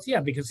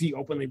beloved, because he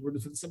openly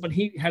rooted for this, but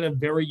he had a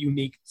very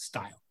unique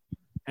style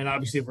and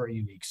obviously a very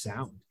unique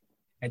sound.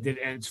 And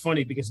it's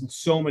funny because in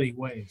so many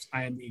ways,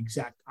 I am the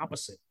exact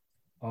opposite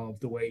of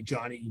the way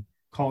Johnny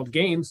called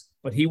games,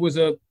 but he was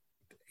a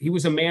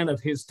man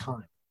of his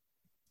time.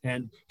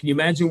 And can you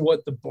imagine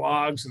what the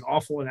blogs and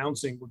awful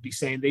announcing would be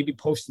saying? They'd be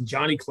posting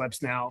Johnny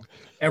clips now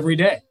every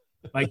day.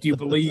 Like, do you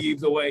believe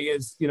the way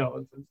is,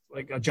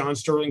 like a John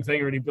Sterling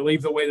thing, or do you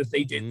believe the way that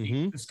they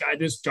did?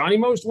 This Johnny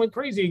Most went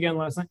crazy again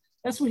last night.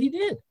 That's what he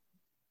did.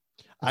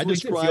 I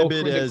describe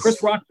it as the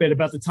Chris Rock bit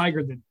about the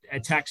tiger that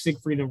attacked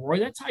Siegfried and Roy.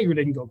 That tiger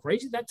didn't go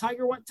crazy. That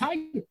tiger went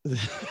tiger.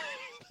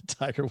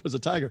 Tiger was a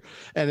tiger.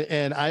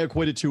 And I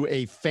equate it to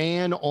a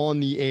fan on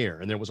the air.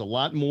 And there was a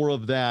lot more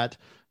of that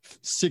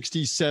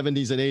 60s,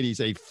 70s, and 80s,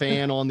 a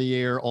fan on the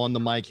air on the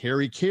mic.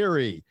 Harry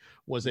Carey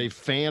was a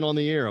fan on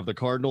the air of the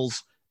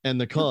Cardinals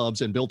and the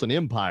Cubs and built an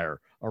empire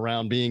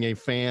around being a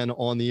fan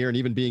on the air and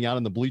even being out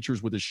in the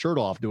bleachers with his shirt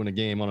off doing a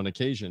game on an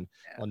occasion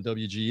on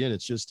WGN.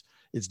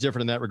 It's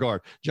different in that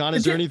regard. John,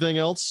 is there anything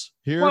else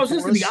here? Well, I was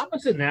just the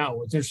opposite now.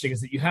 What's interesting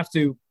is that you have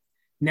to,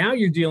 now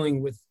you're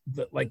dealing with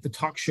the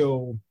talk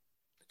show,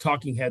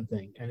 talking head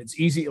thing. And it's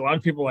easy. A lot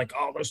of people are like,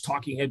 oh, those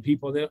talking head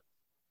people.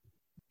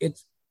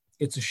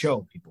 It's a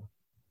show, people.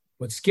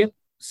 What Skip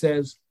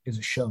says is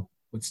a show.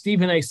 What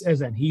Stephen A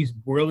says, and he's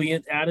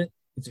brilliant at it,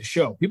 it's a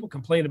show. People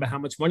complain about how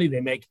much money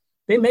they make.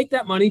 They make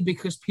that money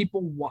because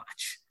people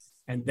watch.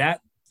 And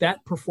that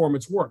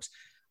performance works.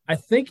 I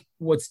think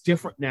what's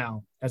different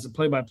now as a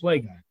play-by-play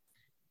guy,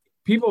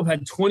 people have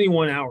had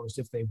 21 hours,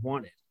 if they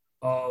wanted,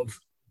 of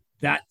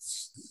that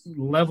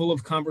level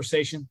of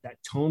conversation, that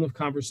tone of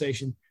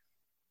conversation.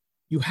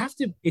 You have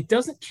to, it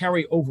doesn't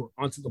carry over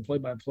onto the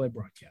play-by-play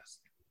broadcast,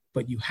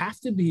 but you have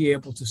to be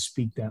able to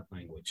speak that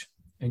language.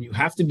 And you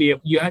have to be,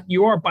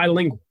 you are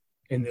bilingual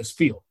in this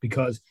field,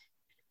 because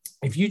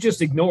if you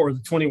just ignore the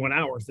 21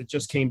 hours that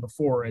just came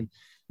before and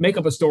make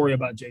up a story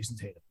about Jason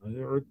Tatum,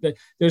 or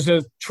there's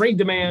a trade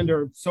demand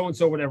or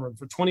so-and-so, whatever,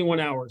 for 21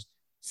 hours,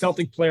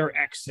 Celtic player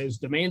X has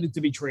demanded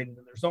to be traded.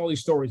 And there's all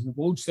these stories, and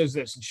Woj says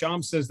this and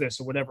Shams says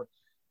this or whatever.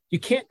 You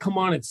can't come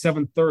on at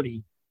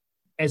 7:30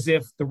 as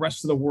if the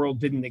rest of the world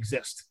didn't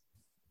exist.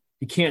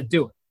 You can't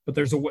do it. But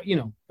there's a way,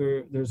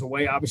 there's a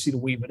way obviously to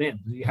weave it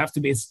in. You have to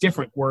be, it's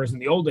different. Whereas in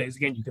the old days,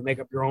 again, you can make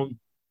up your own,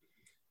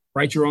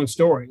 write your own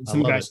story. And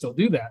some guys still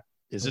do that.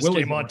 Is this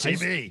game on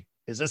TV?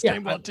 Is this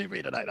game on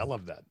TV tonight? I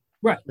love that.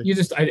 Right.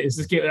 Is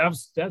this game?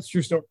 That's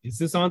true story. Is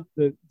this on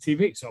the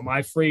TV? So am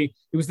I free?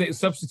 It was the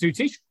substitute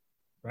teacher,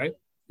 right?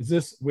 Is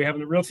this, we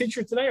having a real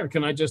teacher today, or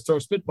can I just throw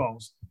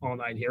spitballs all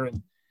night here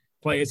and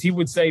play, as he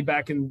would say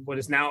back in what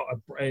is now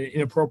an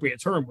inappropriate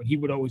term, when he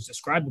would always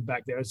describe it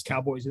back there as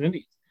Cowboys and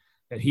Indians,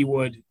 that he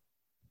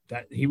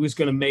was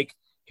going to make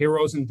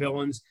heroes and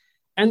villains.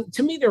 And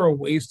to me, there are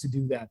ways to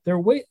do that.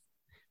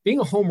 Being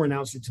a homer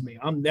announcer, to me,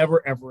 I'm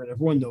never, ever, and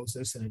everyone knows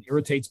this, and it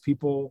irritates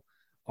people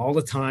all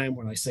the time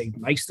when I say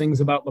nice things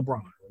about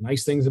LeBron or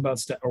nice things about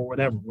Steph or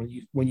whatever.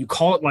 When you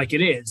call it like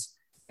it is,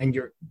 and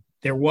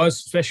there was,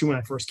 especially when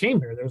I first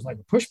came here, there was like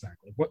a pushback.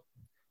 Like, what,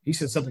 he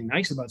said something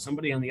nice about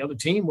somebody on the other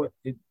team.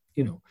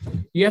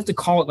 You have to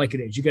call it like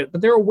it is.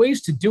 But there are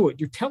ways to do it.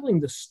 You're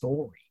telling the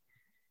story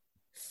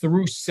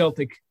through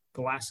Celtic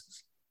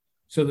glasses.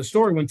 So the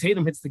story, when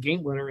Tatum hits the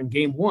game winner in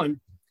game one,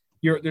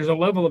 there's a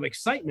level of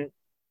excitement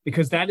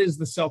because that is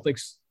the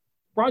Celtics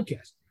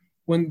broadcast.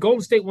 When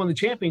Golden State won the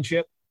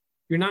championship,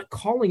 you're not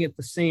calling it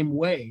the same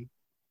way,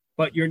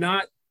 but you're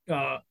not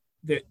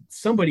that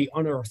somebody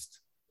unearthed.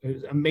 It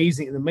was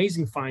amazing, an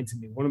amazing find to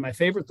me. One of my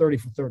favorite 30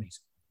 for 30s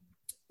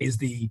is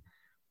the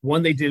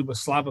one they did with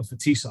Slava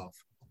Fetisov,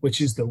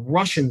 which is the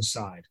Russian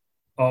side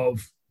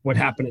of what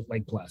happened at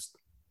Lake Placid.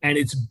 And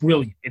it's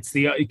brilliant.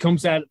 It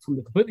comes at it from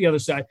the completely other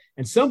side.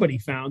 And somebody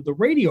found the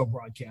radio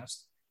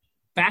broadcast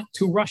back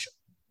to Russia.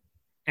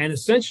 And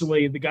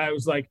essentially the guy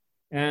was like,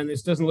 and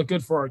this doesn't look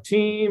good for our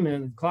team,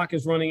 and the clock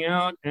is running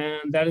out,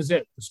 and that is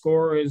it. The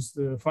score is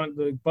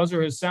the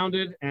buzzer has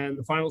sounded, and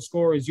the final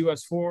score is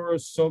US 4,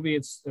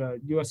 Soviets,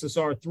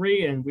 USSR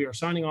 3, and we are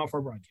signing off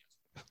our broadcast.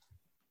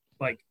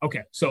 Like,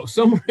 okay, so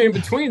somewhere in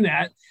between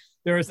that,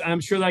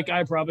 I'm sure that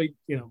guy probably,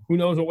 who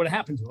knows what would have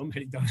happened to him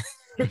had he done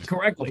it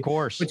correctly. Of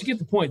course. But you get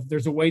the point.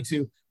 There's a way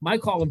to, my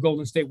call of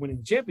Golden State winning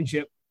the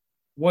championship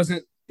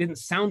didn't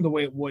sound the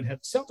way it would have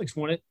the Celtics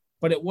won it,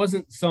 but it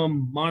wasn't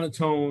some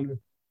monotone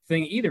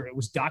thing either. It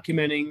was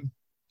documenting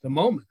the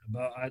moment.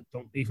 I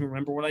don't even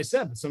remember what I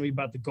said, but something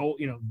about the goal,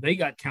 they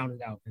got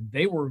counted out and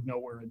they were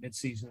nowhere in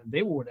midseason and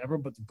they were whatever,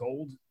 but the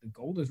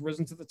gold has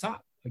risen to the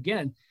top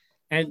again.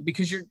 And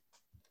because you're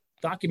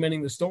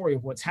documenting the story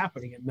of what's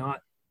happening and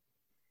not,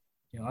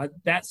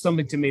 that's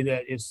something to me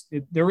that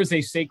there is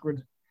a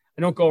sacred,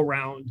 I don't go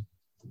around,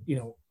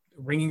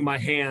 wringing my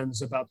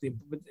hands about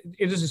but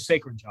it is a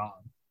sacred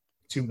job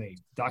to me,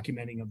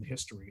 documenting of the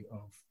history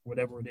of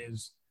whatever it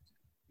is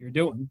you're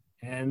doing.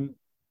 And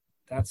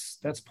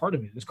that's part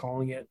of it, is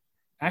calling it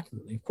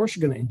accurately. Of course,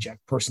 you're going to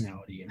inject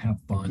personality and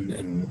have fun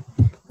and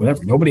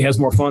whatever. Nobody has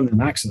more fun than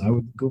Max and I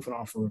would goofing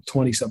off for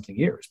 20 something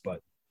years. But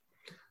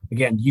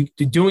again,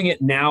 doing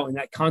it now in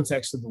that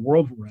context of the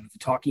world we're in, the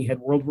talking head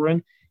world we're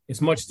in,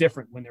 is much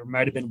different when there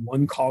might've been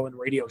one call-in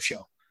radio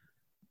show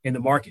in the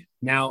market.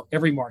 Now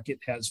every market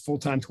has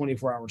full-time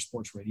 24-hour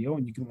sports radio,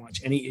 and you can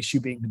watch any issue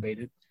being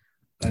debated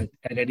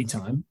at any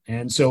time.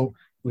 And so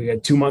we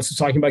had 2 months of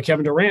talking about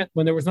Kevin Durant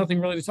when there was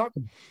nothing really to talk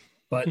about.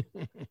 But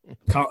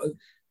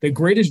the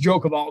greatest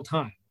joke of all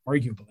time,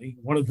 arguably,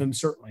 one of them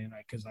certainly, and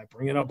because I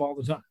bring it up all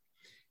the time,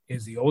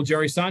 is the old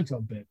Jerry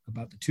Seinfeld bit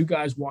about the two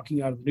guys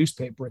walking out of the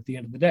newspaper at the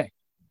end of the day.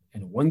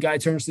 And one guy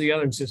turns to the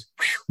other and says,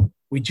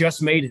 "We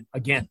just made it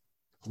again."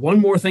 one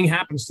more thing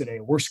happens today,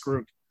 we're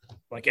screwed.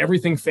 Like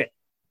everything fit.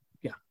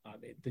 Yeah.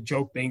 The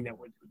joke being that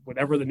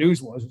whatever the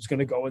news was going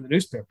to go in the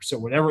newspaper.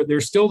 So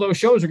there's still those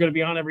shows are going to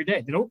be on every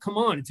day. They don't come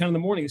on at 10 in the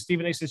morning. And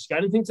Stephen A says, "You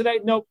got anything today?"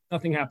 Nope,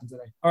 nothing happened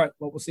today. All right,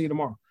 well, we'll see you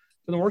tomorrow.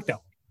 It doesn't work that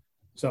way.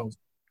 So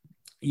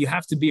you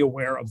have to be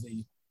aware of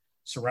the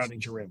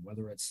surroundings you're in,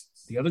 whether it's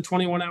the other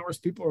 21 hours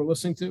people are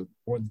listening to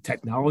or the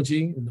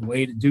technology and the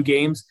way to do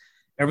games.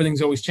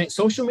 Everything's always changed.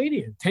 Social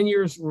media, 10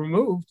 years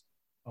removed,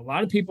 a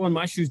lot of people in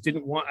my shoes I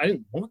didn't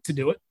want to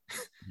do it,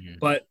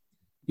 but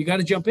you got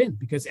to jump in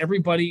because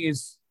everybody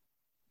is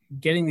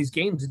getting these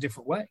games a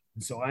different way.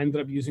 And so I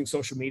ended up using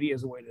social media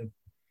as a way to,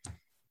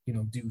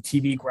 do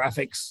TV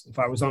graphics if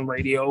I was on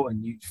radio,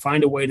 and you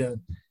find a way to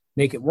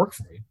make it work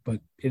for you.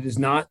 But it is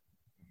not,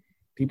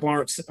 people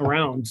aren't sitting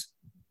around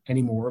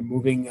anymore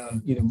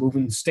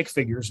moving stick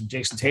figures of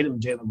Jason Tatum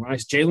and Jalen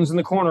Rice. Jalen's in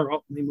the corner.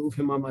 Oh, they move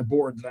him on my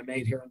board that I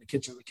made here on the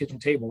kitchen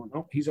table.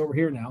 And he's over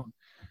here now.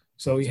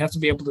 So you have to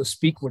be able to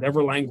speak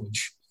whatever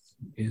language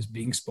is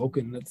being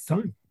spoken at the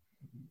time.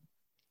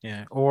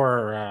 Yeah.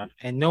 Or,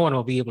 and no one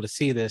will be able to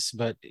see this,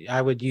 but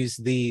I would use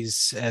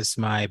these as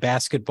my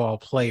basketball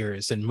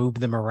players and move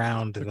them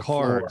around the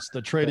cards,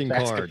 floor. the trading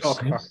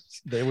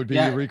cards. They would be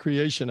a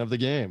recreation of the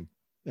game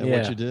and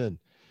what you did.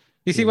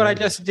 You see, what I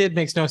just did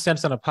makes no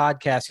sense on a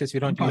podcast because we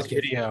don't use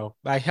video.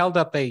 I held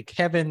up a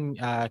Kevin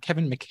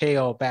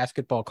McHale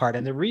basketball card,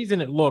 and the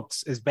reason it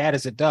looks as bad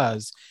as it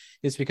does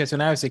is because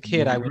when I was a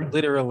kid, I would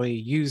literally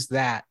use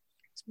that.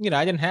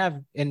 I didn't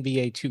have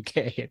NBA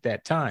 2K at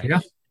that time.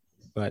 Yeah.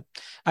 But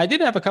I did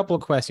have a couple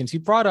of questions. You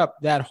brought up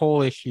that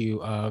whole issue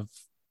of,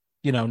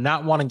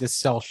 not wanting to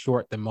sell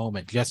short the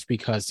moment just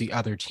because the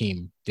other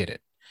team did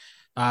it.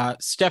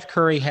 Steph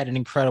Curry had an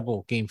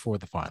incredible game 4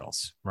 of the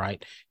finals,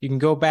 right? You can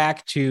go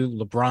back to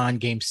LeBron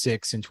game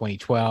 6 in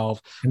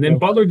 2012. And then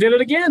Butler did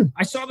it again.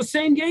 I saw the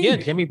same game. Yeah,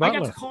 Jimmy Butler.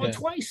 I got to call it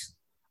twice.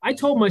 I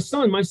told my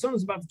son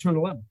is about to turn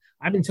 11.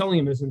 I've been telling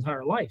him his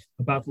entire life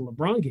about the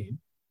LeBron game,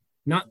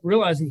 not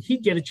realizing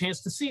he'd get a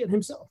chance to see it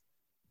himself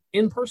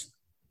in person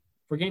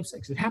for game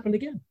 6. It happened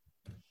again.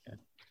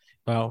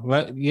 Well,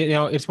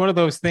 it's one of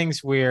those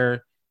things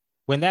where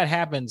when that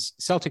happens,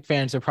 Celtic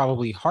fans are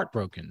probably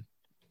heartbroken.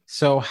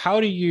 So how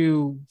do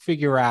you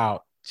figure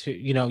out to,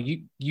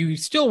 you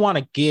still want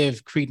to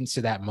give credence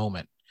to that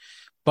moment,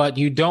 but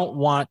you don't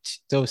want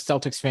those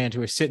Celtics fans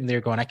who are sitting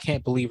there going, I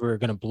can't believe we're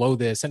going to blow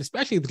this. And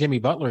especially the Jimmy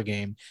Butler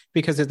game,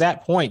 because at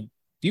that point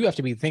you have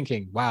to be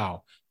thinking,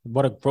 wow,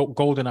 what a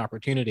golden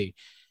opportunity.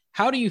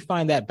 How do you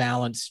find that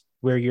balance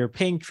where you're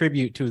paying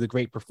tribute to the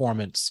great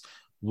performance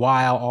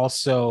while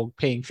also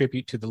paying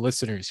tribute to the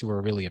listeners who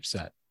are really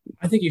upset?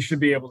 I think you should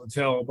be able to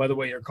tell by the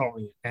way you're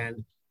calling it,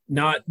 and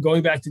not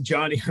going back to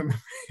Johnny. I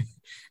remember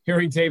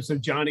hearing tapes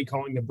of Johnny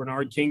calling the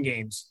Bernard King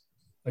games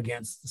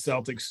against the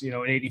Celtics, in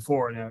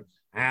 84.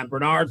 And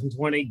Bernard from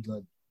 20,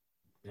 good.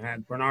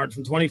 And Bernard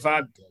from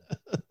 25,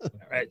 good.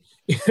 Right?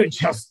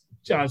 just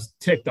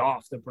ticked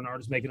off that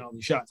Bernard is making all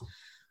these shots.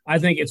 I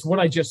think it's what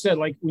I just said.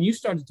 Like when you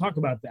started to talk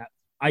about that,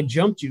 I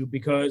jumped you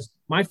because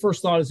my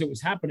first thought as it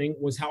was happening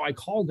was how I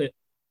called it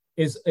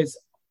is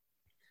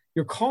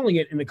you're calling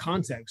it in the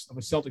context of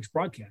a Celtics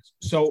broadcast.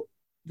 So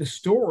the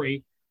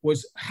story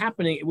was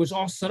happening. It was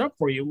all set up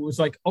for you. It was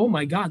like, oh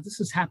my God, this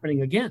is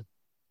happening again.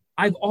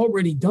 I've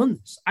already done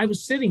this. I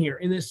was sitting here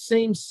in this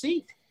same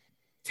seat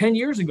 10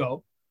 years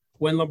ago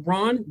when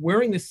LeBron,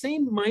 wearing the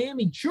same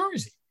Miami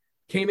jersey,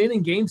 came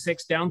in game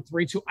 6 down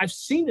 3-2. I've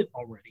seen it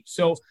already.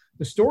 So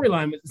the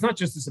storyline, it's not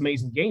just this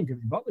amazing game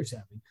Jimmy Butler's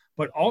having,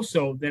 but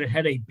also that it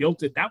had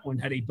that one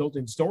had a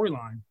built-in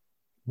storyline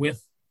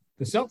with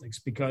the Celtics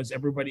because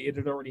it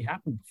had already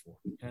happened before.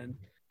 And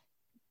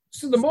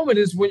so the moment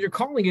is when you're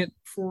calling it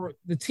for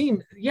the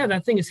team. Yeah,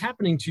 that thing is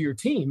happening to your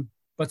team,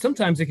 but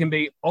sometimes it can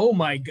be, oh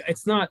my God,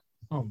 it's not,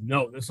 oh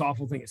no, this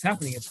awful thing is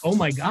happening. It's, oh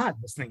my God,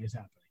 this thing is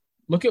happening.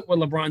 Look at what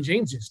LeBron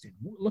James just did.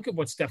 Look at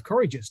what Steph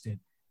Curry just did.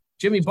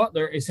 Jimmy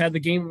Butler has had the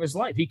game of his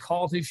life. He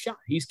called his shot.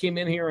 He's came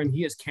in here and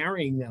he is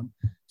carrying them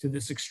to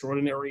this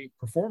extraordinary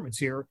performance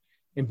here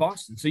in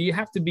Boston. So you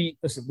have to be,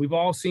 listen, we've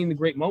all seen the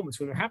great moments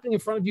when they're happening in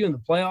front of you in the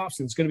playoffs,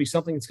 and it's going to be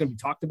something that's going to be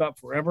talked about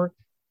forever.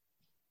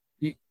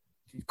 You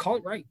call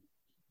it right.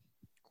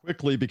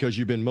 Quickly, because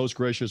you've been most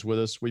gracious with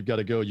us, we've got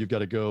to go. You've got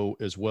to go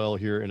as well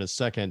here in a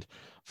second.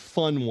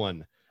 Fun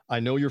one.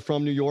 I know you're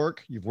from New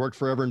York. You've worked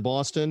forever in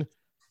Boston.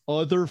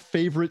 Other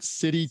favorite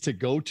city to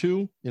go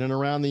to in and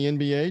around the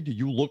NBA? Do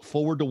you look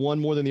forward to one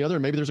more than the other?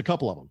 Maybe there's a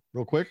couple of them.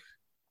 Real quick.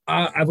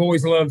 I've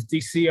always loved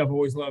DC. I've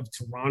always loved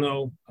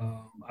Toronto.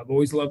 I've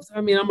always loved,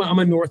 I'm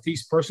a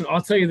Northeast person.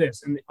 I'll tell you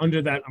this, and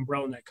under that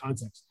umbrella, in that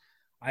context,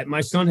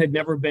 my son had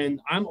never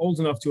been, I'm old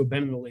enough to have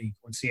been in the league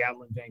when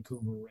Seattle and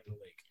Vancouver were in the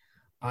league.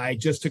 I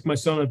just took my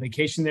son on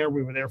vacation there.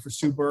 We were there for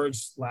Sue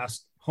Bird's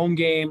last home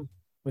game,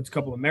 went to a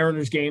couple of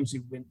Mariners games.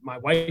 My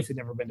wife had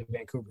never been to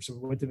Vancouver, so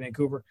we went to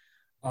Vancouver.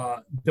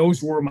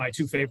 Those were my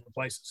two favorite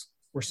places,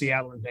 were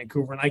Seattle and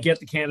Vancouver. And I get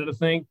the Canada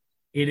thing.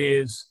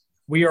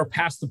 We are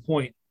past the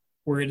point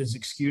where it is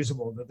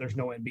excusable that there's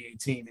no NBA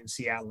team in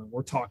Seattle. And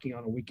we're talking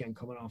on a weekend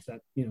coming off that,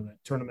 that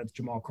tournament that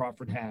Jamal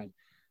Crawford had.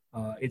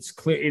 It's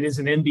clear it is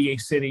an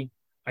NBA city.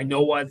 I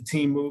know why the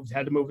team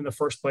had to move in the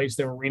first place.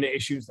 There were arena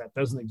issues that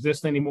doesn't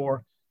exist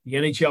anymore. The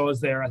NHL is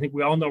there. I think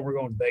we all know we're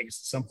going to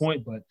Vegas at some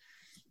point, but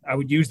I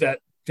would use that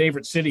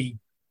favorite city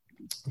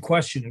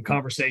question and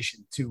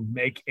conversation to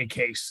make a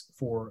case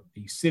for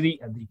the city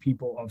and the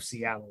people of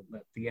Seattle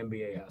that the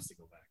NBA has to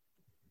go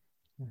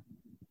back.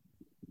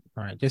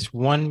 All right. Just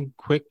one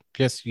quick,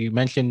 you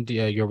mentioned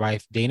your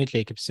wife, Dana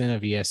Jacobson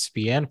of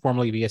ESPN,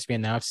 formerly of ESPN,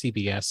 now of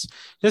CBS.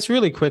 Just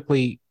really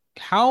quickly,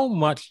 how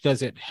much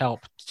does it help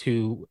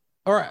to,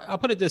 or I'll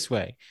put it this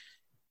way.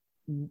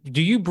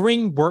 Do you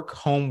bring work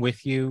home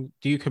with you?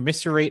 Do you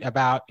commiserate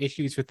about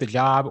issues with the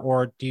job?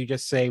 Or do you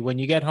just say, when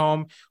you get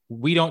home,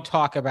 we don't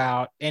talk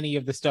about any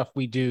of the stuff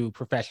we do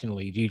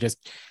professionally? Do you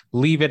just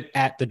leave it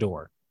at the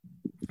door?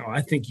 Oh,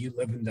 I think you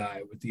live and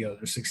die with the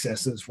other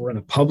successes. We're in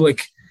a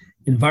public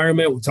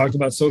environment. We talked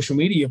about social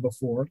media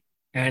before,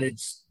 and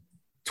it's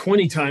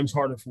 20 times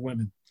harder for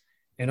women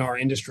in our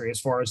industry as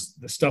far as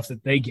the stuff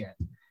that they get.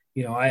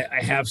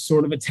 I have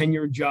sort of a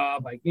tenured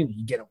job.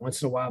 You get it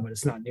once in a while, but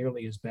it's not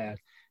nearly as bad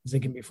as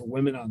it can be for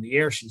women on the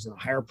air. She's in a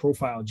higher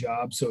profile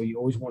job. So you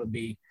always want to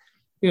be,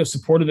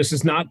 supportive. This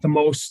is not the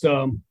most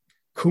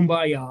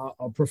kumbaya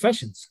of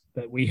professions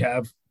that we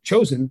have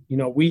chosen.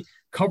 We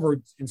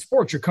covered in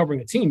sports, you're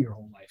covering a team your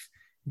whole life.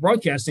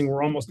 Broadcasting,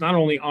 we're almost not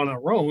only on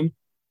our own,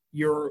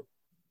 your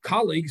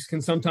colleagues can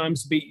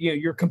sometimes be,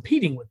 you're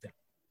competing with them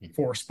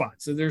for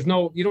spots. So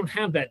you don't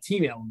have that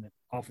team element.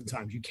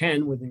 Oftentimes you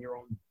can within your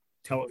own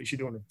television,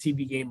 doing a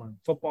TV game on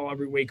football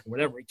every week or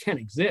whatever. It can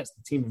exist.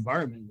 The team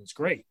environment is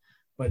great,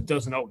 but it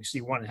doesn't always. So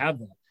you want to have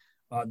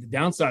that. The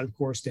downside, of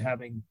course, to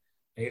having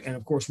and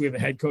of course we have a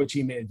head coach,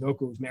 Ime Udoka,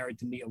 who's married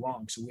to Nia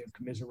Long. So we have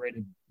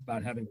commiserated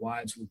about having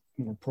wives with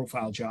more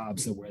profile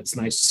jobs where it's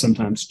nice to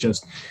sometimes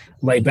just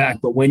lay back.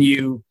 But when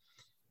you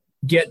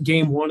get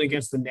game one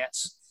against the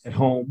Nets at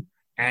home,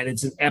 and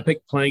it's an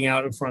epic playing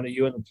out in front of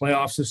you, and the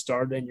playoffs have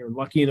started, and you're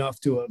lucky enough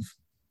to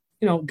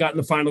have, gotten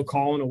the final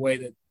call in a way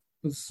that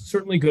was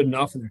certainly good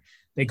enough. And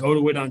they go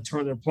to it on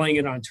Turner, they're playing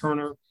it on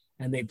Turner,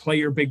 and they play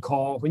your big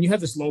call. When you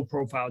have this low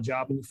profile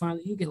job and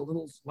you get a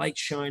little light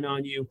shine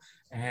on you,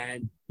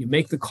 and you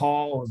make the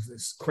call of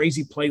this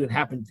crazy play that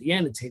happened at the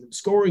end, and Tatum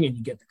scoring, and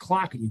you get the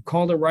clock, and you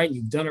called it right, and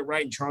you've done it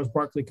right. And Charles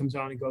Barkley comes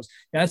on and goes,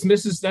 that's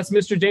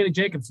Mr. Dana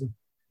Jacobson.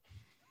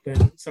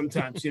 Then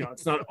sometimes,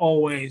 it's not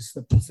always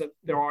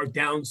there are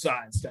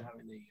downsides to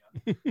having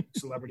the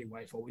celebrity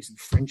wife always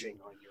infringing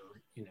on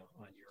your,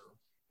 on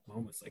your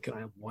moments. Like, can I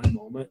have one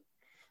moment,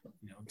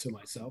 to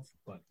myself?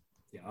 But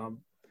yeah,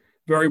 I'm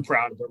very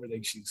proud of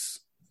everything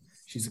she's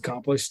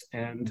accomplished.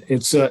 And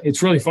it's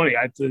really funny.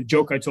 The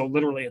joke I told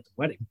literally at the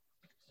wedding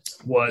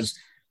was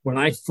when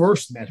I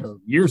first met her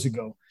years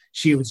ago,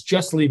 she was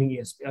just leaving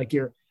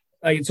ESPN.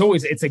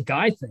 It's a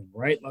guy thing,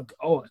 right? Like,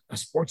 oh, a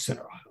Sports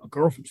Center, a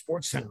girl from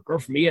Sports Center, a girl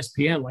from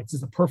ESPN. Like, this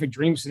is the perfect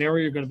dream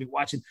scenario. You're going to be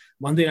watching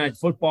Monday Night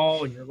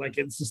Football, and you're like,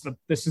 this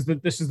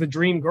is the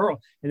dream girl.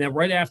 And then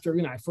right after,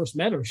 I first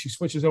met her, she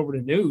switches over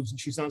to news, and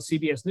she's on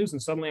CBS News,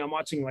 and suddenly I'm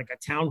watching like a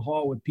town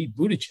hall with Pete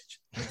Buttigieg.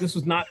 Like, this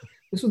was not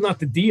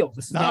the deal.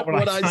 This is not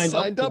what I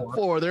signed up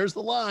for. There's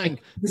the line.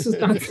 This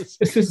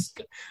is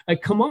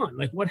like, come on.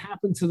 Like, what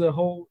happened to the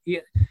whole,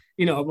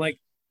 I'm like,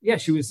 yeah,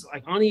 she was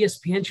like on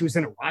ESPN. She was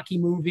in a Rocky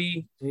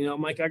movie.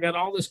 I'm like, I got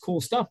all this cool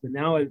stuff, but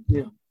now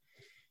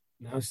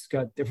now it's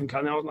got different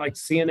kind of like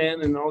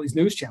CNN and all these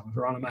news channels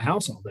are on in my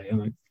house all day.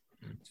 And I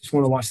just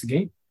want to watch the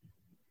game.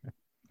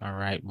 All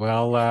right.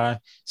 Well,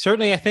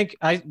 certainly, I think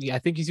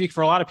you speak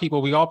for a lot of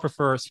people. We all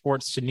prefer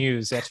sports to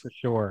news. That's for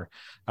sure.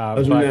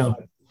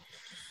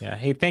 Yeah.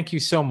 Hey, thank you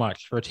so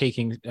much for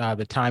taking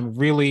the time.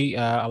 Really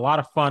a lot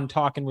of fun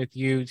talking with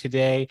you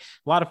today.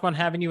 A lot of fun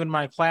having you in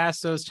my class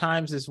those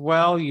times as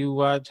well.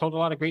 You told a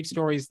lot of great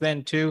stories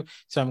then too.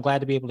 So I'm glad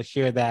to be able to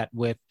share that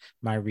with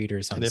my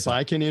readers. And if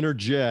I can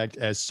interject,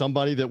 as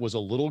somebody that was a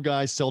little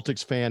guy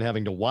Celtics fan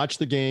having to watch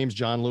the games,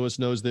 John Lewis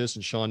knows this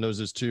and Sean knows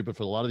this too, but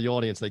for a lot of the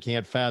audience, they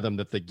can't fathom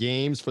that the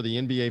games for the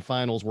NBA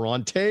Finals were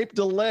on tape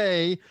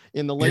delay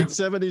in the late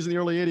 70s and the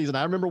early 80s. And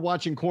I remember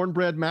watching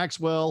Cornbread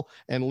Maxwell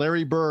and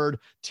Larry Bird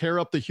tear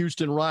up the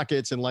Houston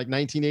Rockets in like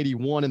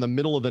 1981 in the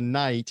middle of the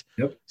night.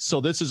 Yep.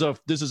 So this is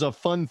a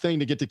fun thing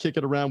to get to kick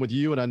it around with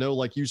you. And I know,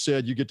 like you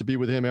said, you get to be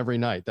with him every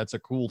night. That's a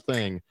cool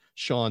thing,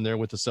 Sean, there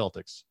with the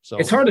Celtics. So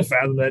it's hard to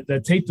fathom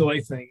that tape delay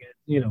thing.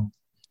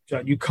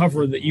 John, you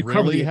cover that. You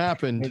really cover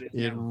happened.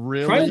 It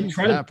really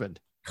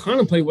happened.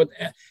 Contemplate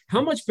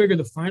how much bigger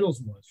the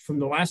finals was from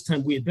the last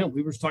time we had been.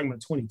 We were talking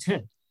about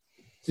 2010.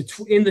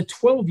 In the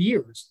 12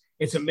 years,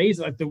 it's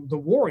amazing. Like the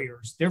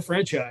Warriors, their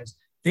franchise,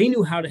 they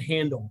knew how to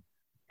handle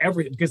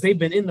everything because they've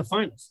been in the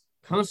finals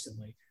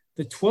constantly.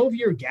 The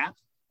 12-year gap,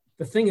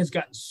 the thing has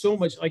gotten so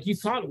much, like you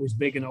thought it was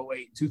big in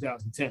 08,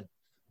 2010.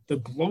 The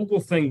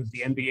global thing that the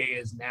NBA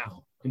is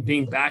now and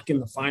being back in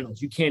the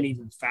finals, you can't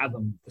even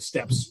fathom the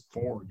steps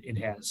forward it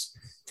has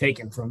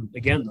taken from,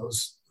 again,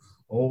 those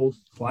old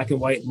black and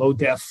white, low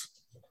def,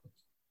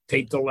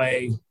 tape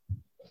delay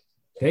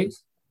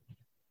days.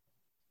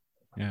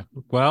 Yeah.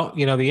 Well,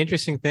 the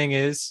interesting thing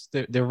is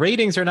the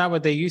ratings are not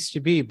what they used to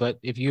be, but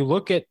if you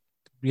look at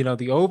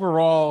the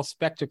overall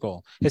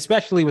spectacle,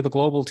 especially with a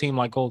global team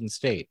like Golden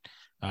State.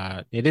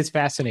 It is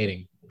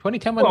fascinating.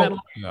 2010 wasn't that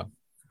long ago.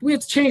 We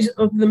have to change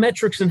the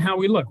metrics and how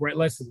we look, right?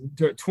 Listen,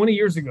 20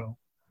 years ago,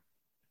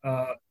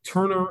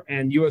 Turner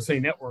and USA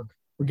Network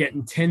were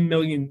getting 10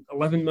 million,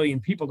 11 million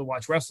people to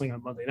watch wrestling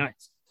on Monday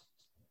nights.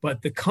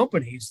 But the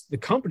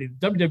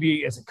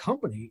WWE as a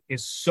company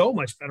is so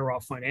much better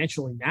off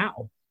financially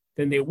now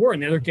than they were.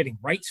 And now they're getting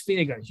rights fee.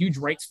 They got a huge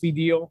rights fee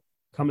deal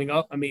coming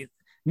up. I mean,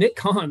 Nick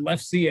Khan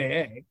left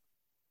CAA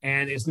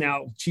and is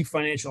now chief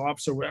financial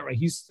officer, whatever.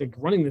 He's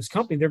running this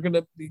company. They're going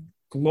to be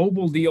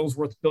global deals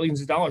worth billions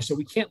of dollars. So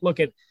we can't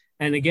look at,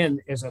 and again,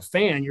 as a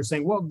fan, you're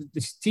saying, well, the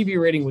TV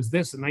rating was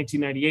this in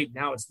 1998.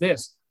 Now it's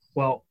this.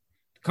 Well,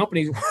 the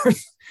company's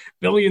worth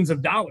billions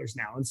of dollars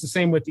now. And it's the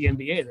same with the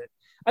NBA. That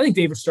I think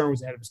David Stern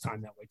was ahead of his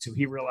time that way too.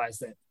 He realized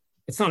that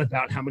it's not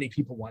about how many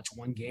people watch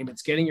one game.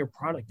 It's getting your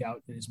product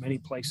out in as many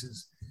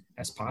places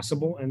as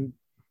possible and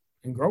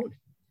growing.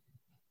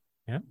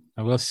 Yeah,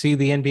 and we'll see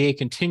the NBA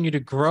continue to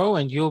grow,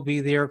 and you'll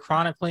be there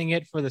chronicling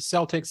it for the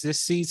Celtics this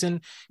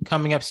season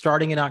coming up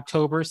starting in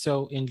October.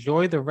 So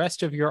enjoy the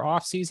rest of your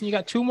off season. You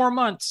got 2 more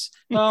months.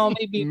 Well,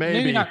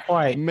 maybe not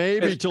quite.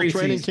 Maybe till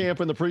training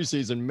camp in the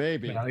preseason.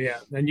 Maybe. Yeah,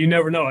 and you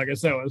never know. Like I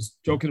said, I was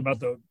joking about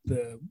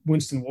the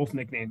Winston Wolf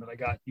nickname that I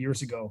got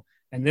years ago,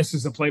 and this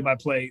is a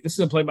play-by-play. This is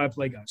a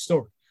play-by-play guy's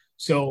story.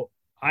 So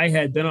I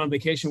had been on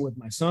vacation with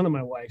my son and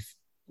my wife,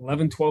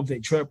 11, 12-day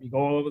trip. You go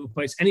all over the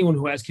place. Anyone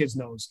who has kids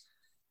knows.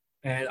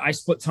 And I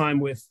split time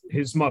with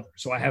his mother,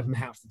 so I have him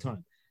half the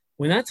time.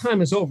 When that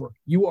time is over,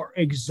 you are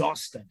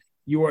exhausted.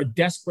 You are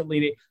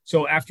desperately.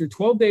 So after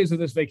 12 days of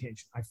this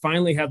vacation, I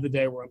finally have the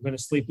day where I'm going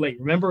to sleep late.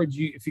 Remember,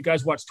 if you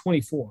guys watch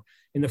 24,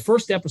 in the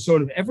first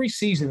episode of every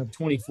season of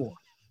 24,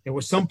 there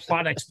was some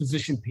plot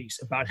exposition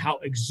piece about how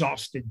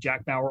exhausted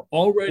Jack Bauer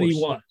already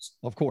was.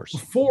 Of course.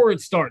 Before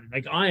it started.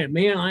 Like, I am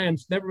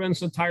never been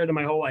so tired in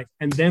my whole life.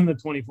 And then the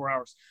 24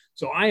 hours.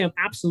 So I am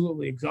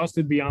absolutely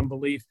exhausted beyond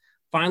belief.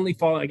 Finally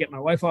fall. I get my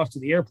wife off to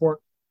the airport,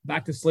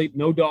 back to sleep,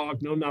 no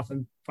dog, no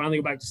nothing. Finally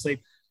go back to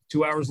sleep.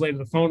 2 hours later,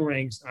 the phone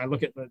rings. I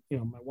look at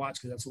my watch,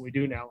 because that's what we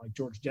do now, like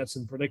George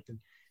Jetson predicted.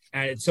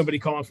 And it's somebody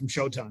calling from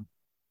Showtime.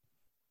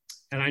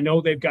 And I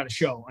know they've got a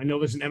show. I know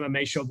there's an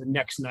MMA show the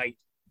next night,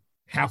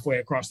 halfway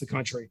across the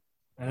country.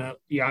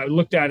 I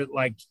looked at it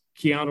like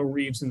Keanu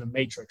Reeves in The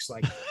Matrix.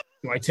 Like,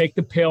 do I take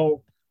the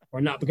pill or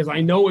not? Because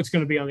I know it's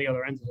going to be on the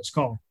other end of this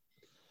call.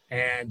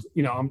 And,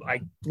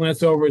 I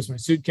glance over, is my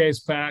suitcase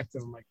packed?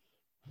 And I'm like,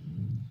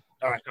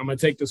 all right, I'm going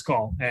to take this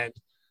call. And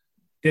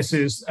this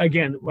is,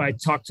 again, I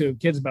talk to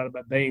kids about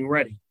being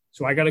ready.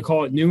 So I got a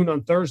call at noon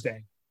on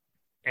Thursday.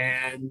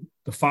 And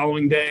the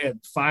following day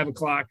at 5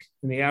 o'clock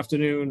in the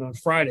afternoon on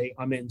Friday,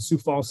 I'm in Sioux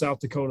Falls, South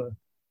Dakota,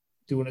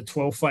 doing a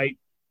 12-fight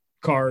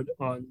card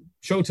on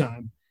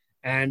Showtime.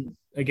 And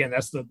again,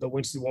 that's the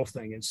Winston Wolf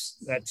thing.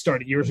 That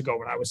started years ago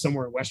when I was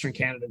somewhere in Western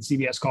Canada, and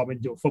CBS called me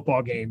to do a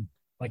football game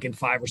like in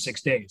 5 or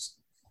 6 days.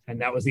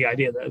 And that was the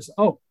idea. That was,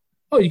 oh,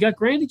 you got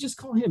Grande? Just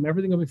call him.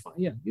 Everything will be fine.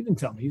 Yeah, you didn't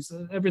tell me.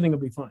 Everything will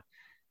be fine.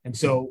 And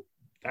so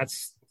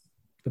that's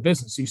the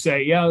business. You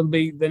say, yeah, it'll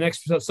be the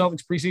next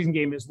Celtics preseason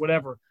game is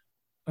whatever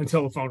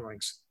until the phone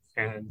rings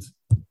and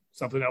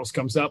something else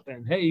comes up.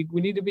 And hey,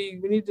 we need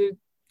to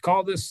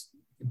call this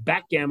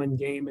backgammon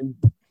game in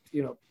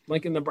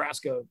Lincoln,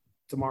 Nebraska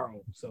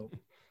tomorrow. So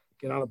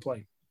get on a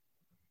plane.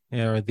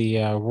 Or the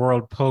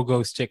World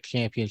Pogo Stick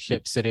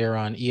Championships that air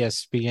on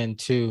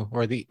ESPN2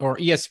 or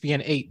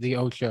ESPN8, the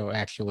Ocho,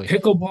 actually.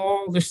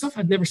 Pickleball, there's stuff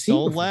I've never seen.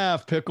 Don't before.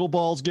 Laugh.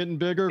 Pickleball's getting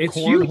bigger. It's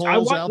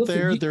cornholes out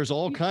there. There's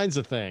all kinds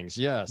of things.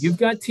 Yes. You've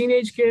got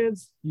teenage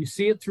kids. You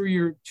see it through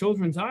your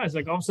children's eyes.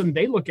 Like all of a sudden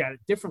they look at it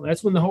differently.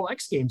 That's when the whole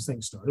X Games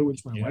thing started,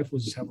 which my wife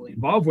was heavily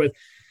involved with.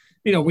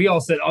 We all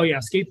said, oh yeah,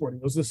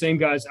 skateboarding. Those are the same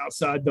guys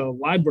outside the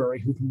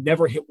library who've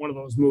never hit one of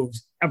those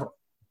moves ever.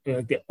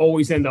 They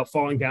always end up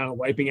falling down and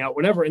wiping out,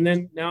 whatever. And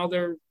then now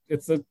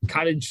it's a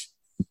cottage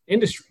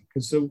industry.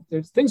 Because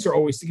things are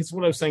always, it's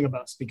what I was saying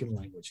about speaking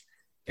language.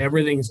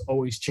 Everything is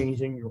always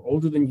changing. You're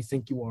older than you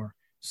think you are.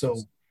 So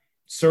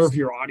serve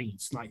your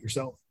audience, not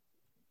yourself.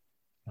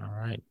 All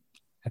right.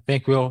 I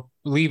think we'll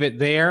leave it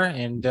there.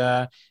 And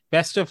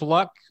best of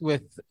luck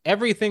with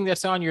everything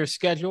that's on your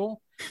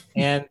schedule.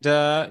 And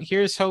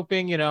here's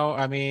hoping,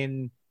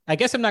 I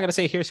guess I'm not going to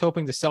say here's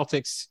hoping the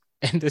Celtics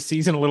end the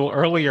season a little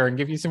earlier and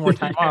give you some more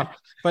time off,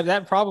 but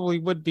that probably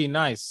would be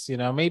nice.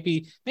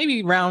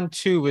 Maybe round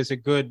 2 is a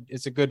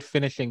good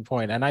finishing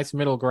point, a nice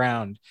middle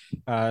ground,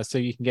 so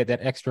you can get that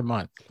extra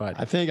month. But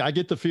I think I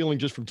get the feeling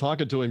just from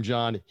talking to him,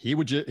 John,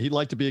 he'd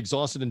like to be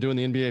exhausted and doing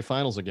the NBA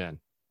Finals again.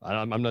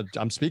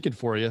 I'm speaking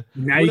for you.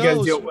 Now you got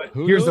to deal with.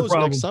 Here's the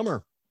problem. Next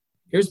summer.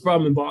 Here's the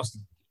problem in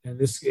Boston, and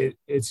it's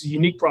a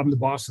unique problem to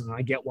Boston. And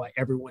I get why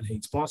everyone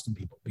hates Boston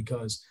people,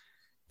 because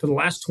for the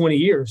last 20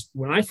 years,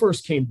 when I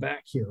first came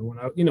back here,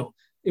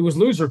 it was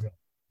Loserville.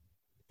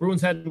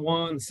 Bruins hadn't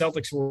won.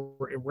 Celtics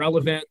were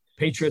irrelevant.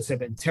 Patriots have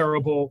been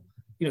terrible.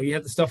 You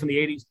had the stuff in the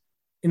 80s.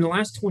 In the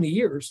last 20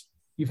 years,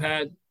 you've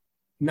had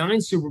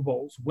 9 Super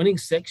Bowls, winning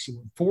 6. You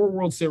won 4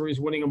 World Series,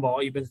 winning them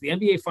all. You've been to the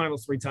NBA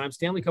Finals 3 times,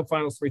 Stanley Cup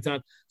Finals 3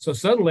 times. So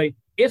suddenly,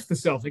 if the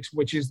Celtics,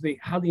 which is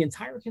how the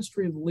entire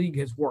history of the league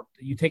has worked,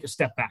 you take a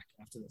step back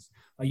after this.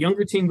 A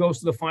younger team goes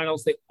to the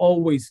finals, they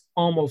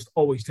almost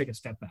always take a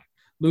step back.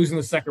 Losing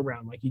the second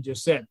round, like you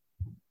just said.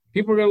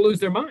 People are going to lose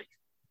their mind.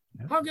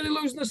 How can they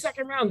lose in the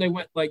second round? They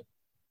went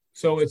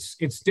so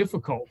it's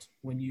difficult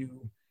when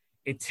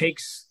it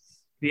takes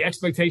the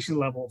expectation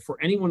level for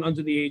anyone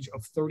under the age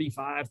of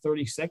 35,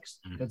 36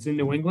 that's in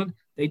New England.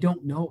 They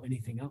don't know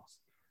anything else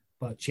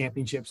but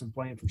championships and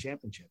playing for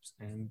championships.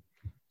 And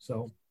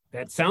so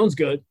that sounds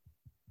good.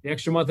 The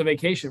extra month of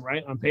vacation,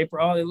 right? On paper,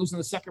 they lose in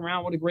the second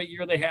round. What a great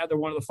year they had. They're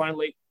one of the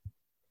final 8.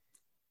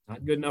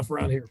 Not good enough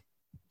around here.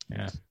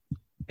 Yeah.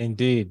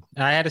 Indeed.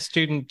 I had a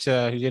student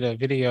who did a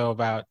video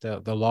about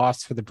the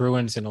loss for the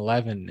Bruins in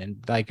 11,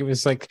 and it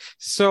was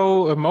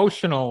so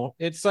emotional.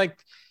 It's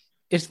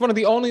one of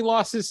the only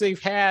losses they've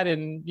had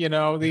in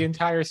the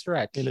entire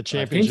stretch in the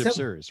championship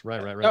series.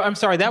 Right. Oh, I'm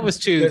sorry, that was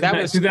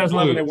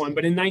 2011 they won,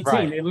 but in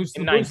 19 they lose to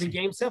the Bruins in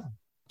Game 7.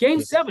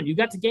 Game 7, you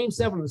got to Game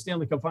 7 of the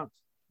Stanley Cup Finals,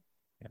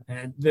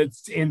 and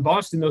that's in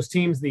Boston. Those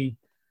teams, the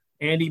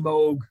Andy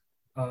Moog,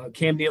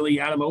 Cam Neely,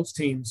 Adam Oates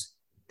teams,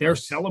 they're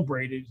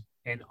celebrated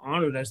and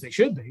honored as they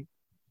should be,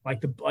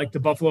 like the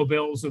Buffalo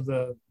Bills of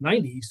the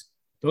 90s,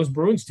 those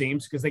Bruins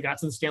teams, because they got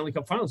to the Stanley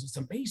Cup Finals. It's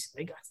amazing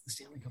they got to the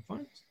Stanley Cup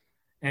Finals.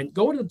 And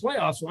going to the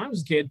playoffs, when I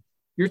was a kid,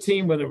 your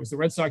team, whether it was the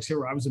Red Sox here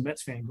or I was a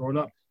Mets fan growing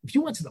up, if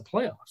you went to the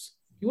playoffs,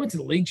 you went to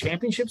the League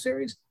Championship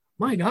Series,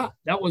 my God,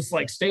 that was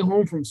like stay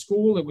home from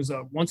school. It was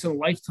a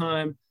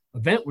once-in-a-lifetime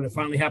event when it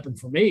finally happened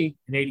for me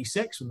in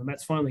 86 when the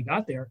Mets finally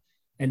got there.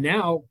 And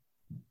now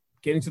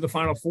getting to the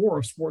Final Four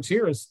of sports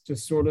here is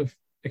just sort of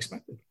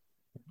expected.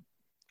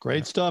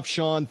 Great stuff,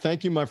 Sean.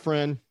 Thank you, my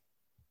friend.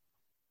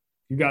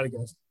 You got it,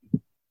 guys. All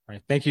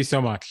right. Thank you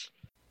so much.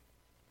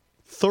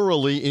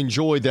 Thoroughly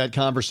enjoyed that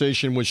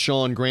conversation with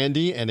Sean Grande.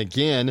 And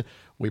again,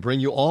 we bring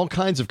you all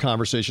kinds of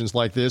conversations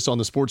like this on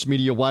the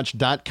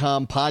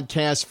sportsmediawatch.com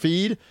podcast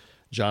feed.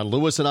 John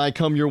Lewis and I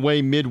come your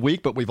way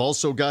midweek, but we've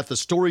also got the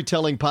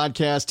storytelling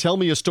podcast, Tell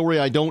Me a Story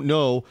I Don't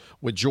Know,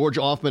 with George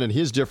Offman and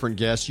his different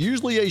guests,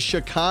 usually a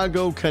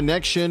Chicago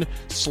connection,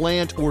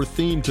 slant, or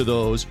theme to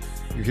those.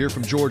 You hear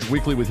from George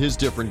weekly with his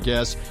different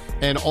guests.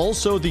 And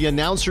also the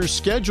Announcer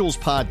Schedules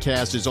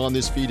podcast is on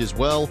this feed as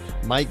well.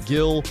 Mike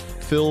Gill,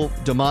 Phil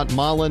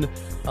DeMont-Mullen.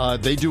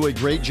 They do a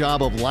great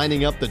job of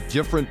lining up the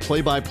different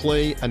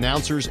play-by-play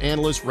announcers,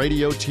 analysts,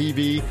 radio,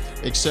 TV,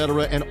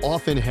 etc., and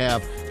often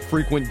have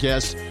frequent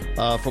guests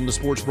from the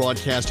sports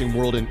broadcasting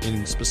world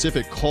in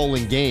specific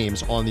calling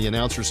games on the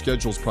Announcer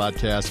Schedules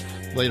podcast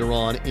later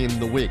on in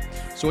the week.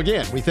 So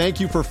again, we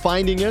thank you for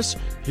finding us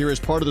here as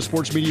part of the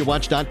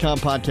sportsmediawatch.com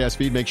podcast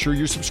feed. Make sure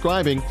you're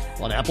subscribing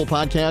on Apple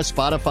Podcasts,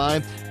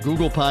 Spotify,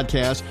 Google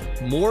Podcasts.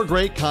 More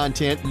great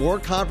content, more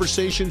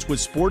conversations with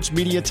sports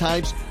media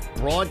types,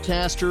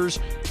 broadcasters,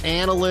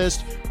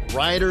 analysts,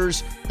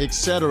 writers,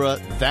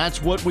 etc.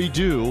 That's what we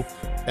do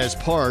as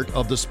part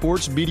of the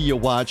Sports Media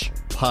Watch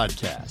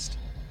podcast.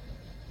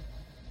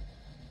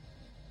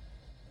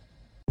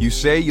 You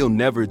say you'll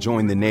never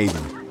join the Navy.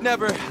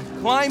 Never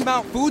climb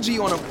Mount Fuji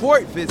on a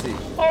port visit.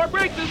 Or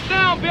break the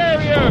sound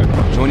barrier.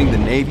 Joining the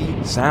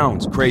Navy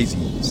sounds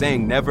crazy.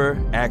 Saying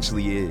never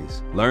actually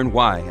is. Learn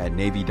why at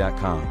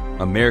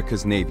Navy.com.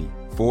 America's Navy,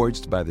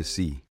 forged by the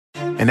sea.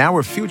 In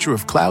our Future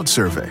of Cloud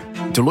survey,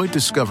 Deloitte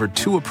discovered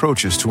 2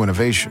 approaches to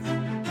innovation.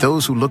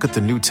 Those who look at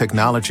the new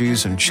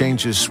technologies and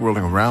changes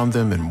swirling around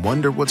them and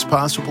wonder what's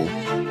possible,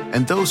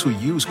 and those who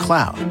use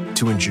cloud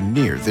to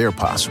engineer their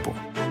possible,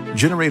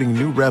 generating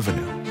new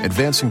revenue,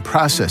 advancing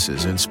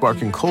processes, and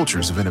sparking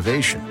cultures of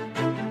innovation.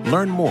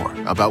 Learn more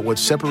about what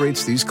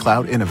separates these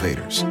cloud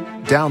innovators.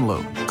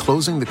 Download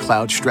Closing the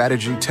Cloud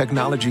Strategy,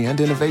 Technology, and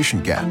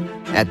Innovation Gap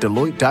at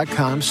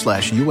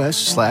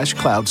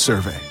Deloitte.com/US/cloud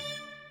survey.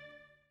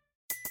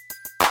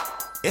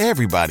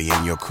 Everybody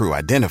in your crew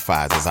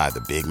identifies as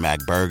either Big Mac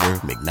Burger,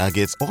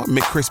 McNuggets, or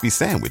McCrispy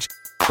Sandwich.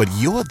 But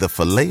you're the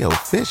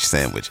Filet-O-Fish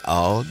Sandwich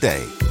all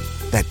day.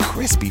 That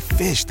crispy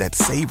fish, that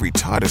savory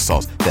tartar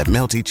sauce, that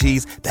melty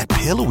cheese, that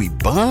pillowy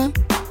bun.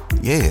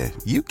 Yeah,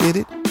 you get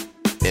it.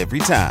 Every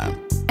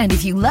time. And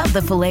if you love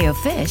the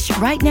Filet-O-Fish,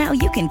 right now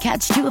you can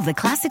catch 2 of the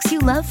classics you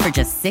love for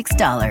just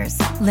 $6.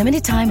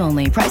 Limited time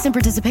only. Price and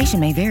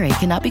participation may vary.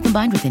 Cannot be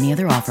combined with any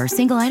other offer.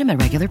 Single item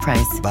at regular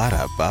price.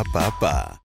 Ba-da-ba-ba-ba.